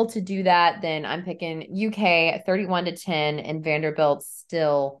they're able to do that, then I'm picking UK 31-10, and Vanderbilt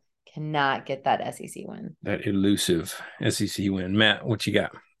still cannot get that SEC win. That elusive SEC win. Matt, what you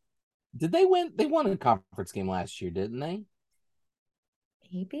got? Did they win? They won a conference game last year, didn't they?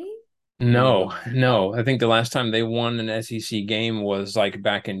 Maybe. No. I think the last time they won an SEC game was like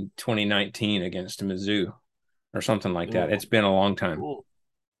back in 2019 against Mizzou or something like that. It's been a long time.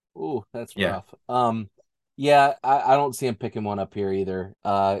 Ooh, that's rough. Yeah, I don't see him picking one up here either.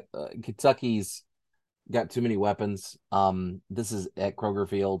 Kentucky's got too many weapons. This is at Kroger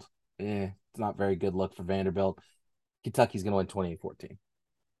Field. It's not very good look for Vanderbilt. Kentucky's going to win 28-14.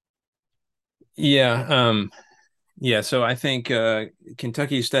 Yeah. So I think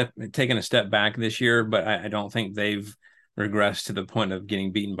Kentucky's taken a step back this year, but I don't think they've regressed to the point of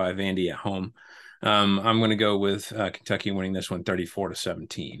getting beaten by Vandy at home. I'm going to go with Kentucky winning this one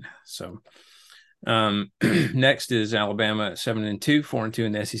 34-17. So next is Alabama 7-2, 4-2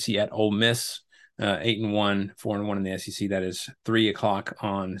 in the SEC at Ole Miss, 8-1, 4-1 in the SEC. That is 3:00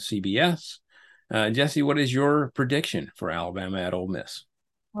 on CBS. Jesse, what is your prediction for Alabama at Ole Miss?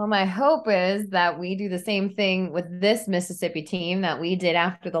 Well, my hope is that we do the same thing with this Mississippi team that we did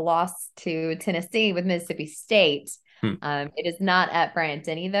after the loss to Tennessee with Mississippi State. It is not at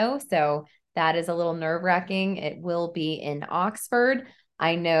Bryant-Denny, though, so that is a little nerve-wracking. It will be in Oxford.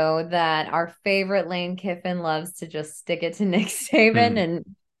 I know that our favorite Lane Kiffin loves to just stick it to Nick Saban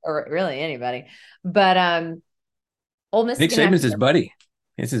or really anybody. But Ole Miss. Nick Saban's his buddy.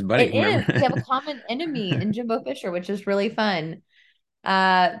 It's his buddy. It is. We have a common enemy in Jimbo Fisher, which is really fun.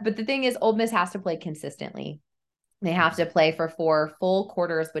 But the thing is, Ole Miss has to play consistently. They have to play for 4 full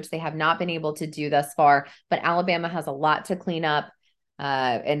quarters, which they have not been able to do thus far. But Alabama has a lot to clean up.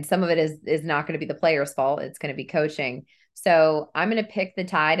 And some of it is not going to be the players' fault. It's going to be coaching. So I'm going to pick the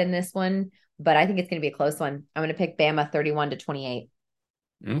Tide in this one, but I think it's going to be a close one. I'm going to pick Bama 31-28.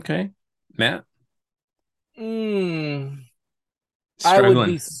 Okay. Matt? I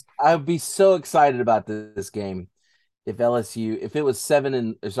would be so excited about this game if it was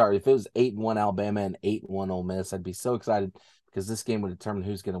 8-1 Alabama and 8-1 Ole Miss. I'd be so excited because this game would determine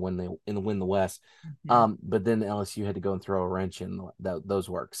who's going to win the West. But then LSU had to go and throw a wrench in those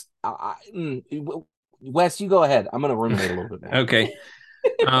works. Wes, you go ahead. I'm going to ruminate a little bit more. Okay.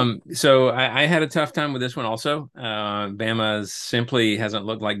 So I had a tough time with this one also. Bama simply hasn't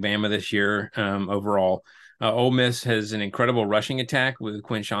looked like Bama this year overall. Ole Miss has an incredible rushing attack with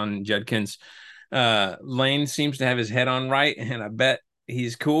Quinshon Judkins. Lane seems to have his head on right, and I bet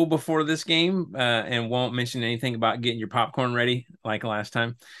he's cool before this game and won't mention anything about getting your popcorn ready like last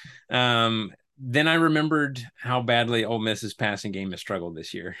time. Then I remembered how badly Ole Miss's passing game has struggled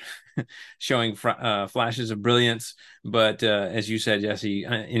this year, showing flashes of brilliance, but as you said, Jesse,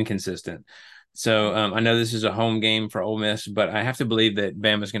 inconsistent. So I know this is a home game for Ole Miss, but I have to believe that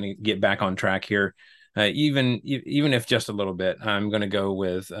Bama's going to get back on track here, even if just a little bit. I'm going to go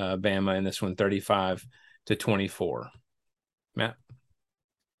with Bama in this one, 35-24. Matt?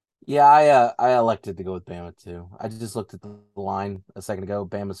 Yeah, I elected to go with Bama too. I just looked at the line a second ago.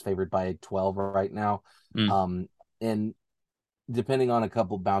 Bama's favored by 12 right now. And depending on a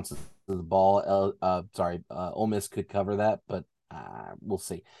couple bounces of the ball, Ole Miss could cover that, but we'll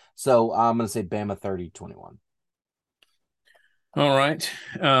see. So I'm going to say Bama 30-21. All right.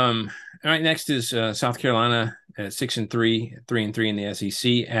 All right. Next is South Carolina at 6-3, 3-3 in the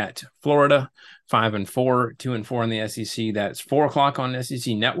SEC at Florida, 5-4, 2-4 in the SEC. That's 4:00 on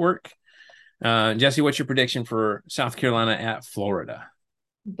SEC Network. Jesse, what's your prediction for South Carolina at Florida?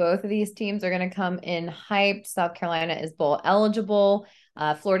 Both of these teams are going to come in hyped. South Carolina is bowl eligible.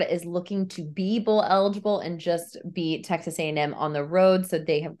 Florida is looking to be bowl eligible and just beat Texas A&M on the road. So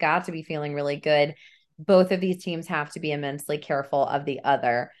they have got to be feeling really good. Both of these teams have to be immensely careful of the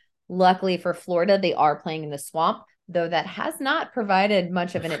other. Luckily for Florida, they are playing in the Swamp, though that has not provided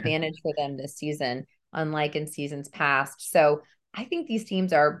much of an advantage for them this season. unlike in seasons past. So I think these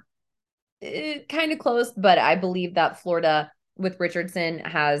teams are kind of close, but I believe that Florida with Richardson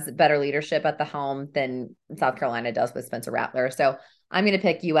has better leadership at the helm than South Carolina does with Spencer Rattler. So I'm going to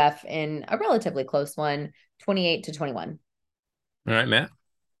pick UF in a relatively close one, 28-21. All right, Matt.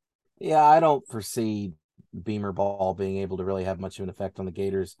 Yeah, I don't foresee Beamer ball being able to really have much of an effect on the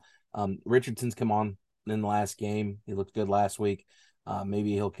Gators. Richardson's come on in the last game. He looked good last week.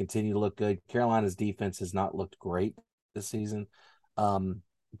 Maybe he'll continue to look good. Carolina's defense has not looked great this season. So I'm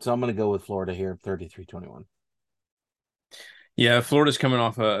going to go with Florida here, 33-21. Yeah, Florida's coming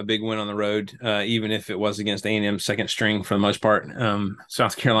off a big win on the road, even if it was against A&M's second string for the most part.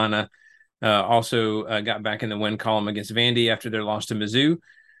 South Carolina also got back in the win column against Vandy after their loss to Mizzou.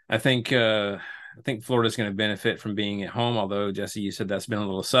 I think Florida's going to benefit from being at home, although, Jesse, you said that's been a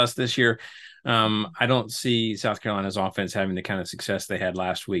little sus this year. I don't see South Carolina's offense having the kind of success they had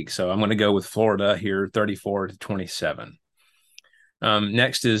last week. So I'm going to go with Florida here, 34-27.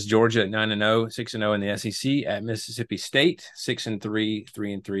 Next is Georgia at 9-0, 6-0 in the SEC at Mississippi State, 6-3,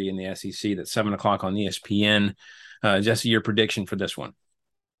 3-3 in the SEC. That's 7:00 on ESPN. Jesse, your prediction for this one?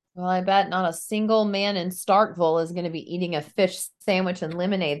 Well, I bet not a single man in Starkville is going to be eating a fish sandwich and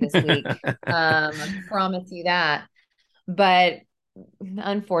lemonade this week. I promise you that. But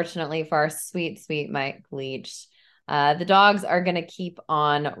unfortunately for our sweet, sweet Mike Leach, the Dogs are going to keep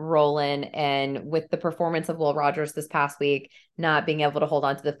on rolling. And with the performance of Will Rogers this past week, not being able to hold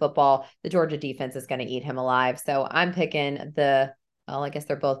on to the football, the Georgia defense is going to eat him alive. So I'm picking I guess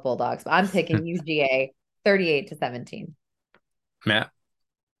they're both Bulldogs, but I'm picking UGA 38-17. Matt?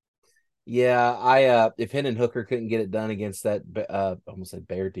 Yeah, if Hendon Hooker couldn't get it done against that, almost said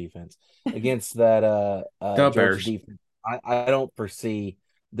Bear defense, against that Georgia defense, I don't foresee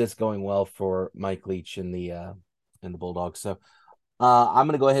this going well for Mike Leach and the Bulldogs. So I'm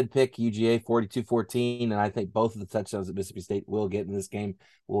going to go ahead and pick UGA 42-14, and I think both of the touchdowns that Mississippi State will get in this game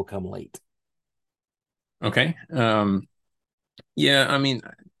will come late. Okay. Yeah, I mean,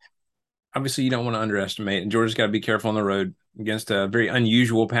 obviously you don't want to underestimate, and Georgia's got to be careful on the road against a very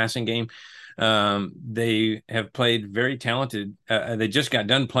unusual passing game. They have played very talented. They just got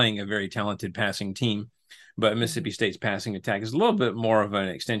done playing a very talented passing team, but Mississippi State's passing attack is a little bit more of an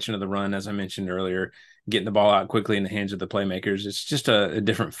extension of the run, as I mentioned earlier, getting the ball out quickly in the hands of the playmakers. It's just a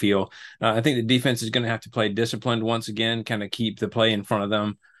different feel. I think the defense is going to have to play disciplined once again, kind of keep the play in front of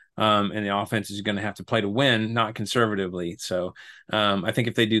them. And the offense is going to have to play to win, not conservatively. So I think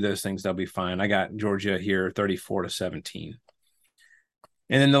if they do those things, they'll be fine. I got Georgia here 34-17.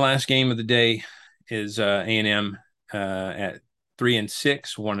 And then the last game of the day is A&M at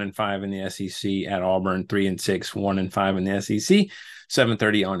 3-6, 1-5 in the SEC at Auburn, 3-6, 1-5 in the SEC,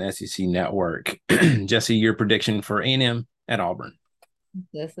 7:30 on SEC Network. Jesse, your prediction for A&M at Auburn?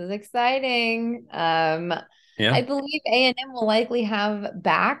 This is exciting. Yeah. I believe A&M will likely have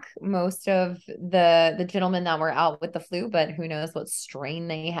back most of the gentlemen that were out with the flu, but who knows what strain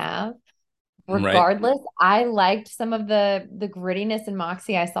they have. Regardless, right. I liked some of the grittiness and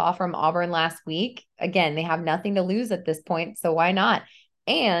moxie I saw from Auburn last week. Again, they have nothing to lose at this point, so why not?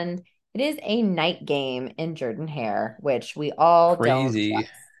 And it is a night game in Jordan-Hare, which we all don't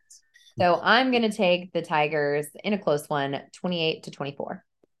trust. So I'm going to take the Tigers in a close one, 28-24.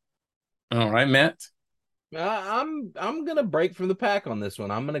 All right, Matt. I'm going to break from the pack on this one.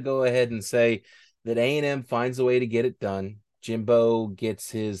 I'm going to go ahead and say that A&M finds a way to get it done. Jimbo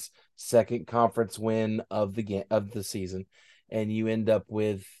gets his second conference win of the season, and you end up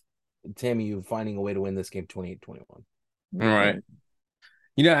with TAMU finding a way to win this game 28-21. All right.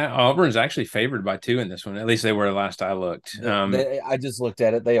 You know, Auburn's actually favored by 2 in this one. At least they were last I looked. I just looked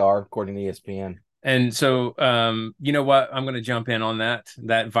at it. They are, according to ESPN. And so, you know what? I'm going to jump in on that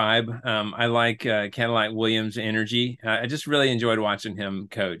vibe. I like Cadillac Williams' energy. I just really enjoyed watching him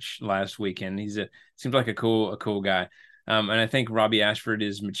coach last weekend. Seems like a cool guy. And I think Robbie Ashford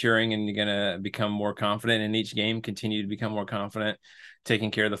is maturing and going to become more confident in each game, continue to become more confident,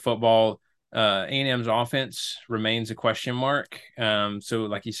 taking care of the football. A&M's offense remains a question mark. So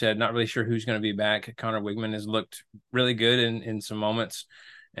like you said, not really sure who's going to be back. Connor Wigman has looked really good in some moments.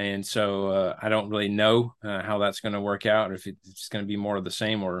 And so I don't really know how that's going to work out, or if it's going to be more of the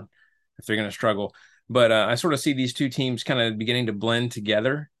same or if they're going to struggle. But I sort of see these two teams kind of beginning to blend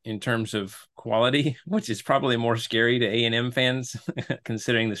together in terms of quality, which is probably more scary to A&M fans,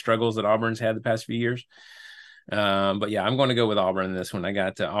 considering the struggles that Auburn's had the past few years. But yeah, I'm going to go with Auburn in this one. I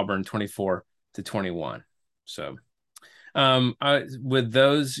got Auburn 24-21. So with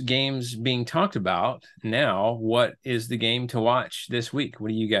those games being talked about now, what is the game to watch this week? What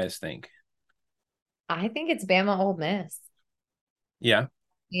do you guys think? I think it's Bama Ole Miss. Yeah.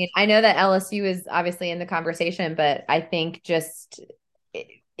 mean, I know that LSU is obviously in the conversation, but I think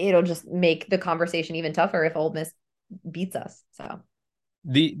it'll just make the conversation even tougher if Ole Miss beats us. So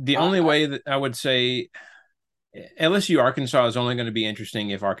the only way that I would say LSU Arkansas is only going to be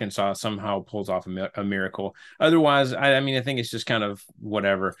interesting if Arkansas somehow pulls off a miracle. Otherwise, I mean, I think it's just kind of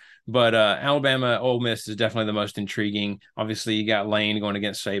whatever. But Alabama Ole Miss is definitely the most intriguing. Obviously, you got Lane going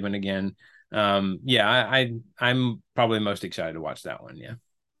against Saban again. I'm probably most excited to watch that one. Yeah,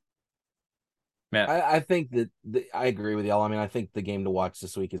 Matt. I think that I agree with y'all. I mean, I think the game to watch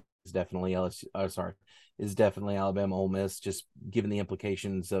this week is definitely is definitely Alabama Ole Miss. Just given the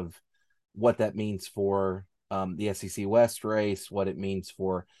implications of what that means for the SEC West race, what it means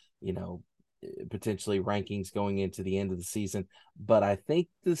for, potentially rankings going into the end of the season. But I think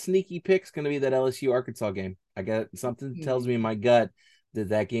the sneaky pick's going to be that LSU Arkansas game. I got something that tells me in my gut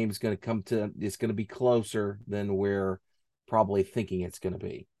that game is going to it's going to be closer than we're probably thinking it's going to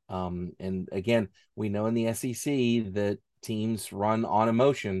be. And again, we know in the SEC that teams run on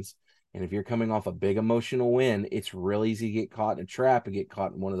emotions. And if you're coming off a big emotional win, it's real easy to get caught in a trap and get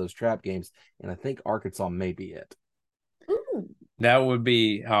caught in one of those trap games. And I think Arkansas may be it. That would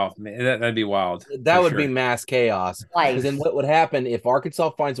be that'd be wild. That would be mass chaos. Because then what would happen if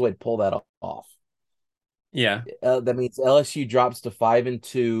Arkansas finds a way to pull that off? Yeah, that means LSU drops to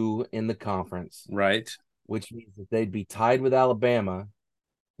 5-2 in the conference, right? Which means that they'd be tied with Alabama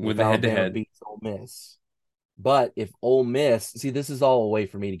with the head-to-head beats Ole Miss. But if Ole Miss, see, this is all a way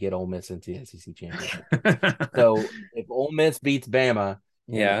for me to get Ole Miss into the SEC championship. So if Ole Miss beats Bama,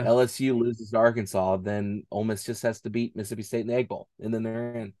 and LSU loses to Arkansas, then Ole Miss just has to beat Mississippi State in the Egg Bowl, and then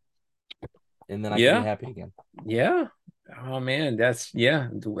they're in. And then I can be happy again. Yeah. Oh man,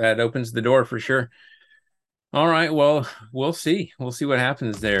 that opens the door for sure. All right, well, we'll see. We'll see what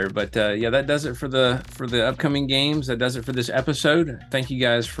happens there. But that does it for the upcoming games. That does it for this episode. Thank you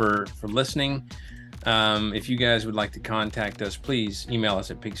guys for listening. If you guys would like to contact us, please email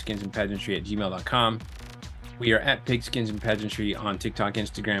us at pigskinsandpageantry@gmail.com. We are at Pigskins and Pageantry on TikTok,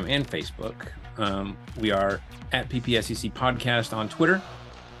 Instagram, and Facebook. We are at PPSEC Podcast on Twitter.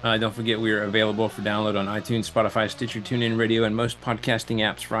 Don't forget, we are available for download on iTunes, Spotify, Stitcher, TuneIn Radio, and most podcasting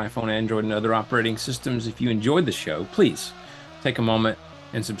apps for iPhone, Android, and other operating systems. If you enjoyed the show, please take a moment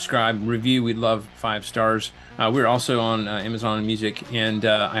and subscribe, review. We'd love 5 stars. We're also on Amazon Music and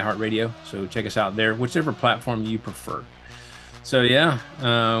iHeartRadio, so check us out there, whichever platform you prefer. So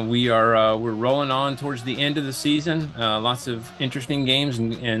we're rolling on towards the end of the season. Lots of interesting games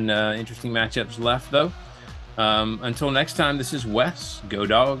and interesting matchups left, though. Until next time, this is Wes. Go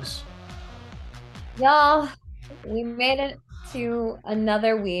Dogs. Y'all, we made it to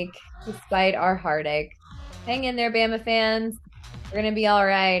another week despite our heartache. Hang in there, Bama fans. We're going to be all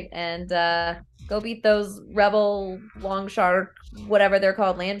right. And go beat those Rebel Long Shark, whatever they're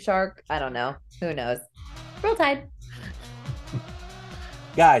called, Land Shark. I don't know. Who knows? Roll Tide.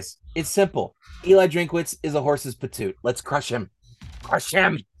 Guys, it's simple. Eli Drinkwitz is a horse's patoot. Let's crush him. Crush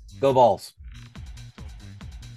him. Go Balls.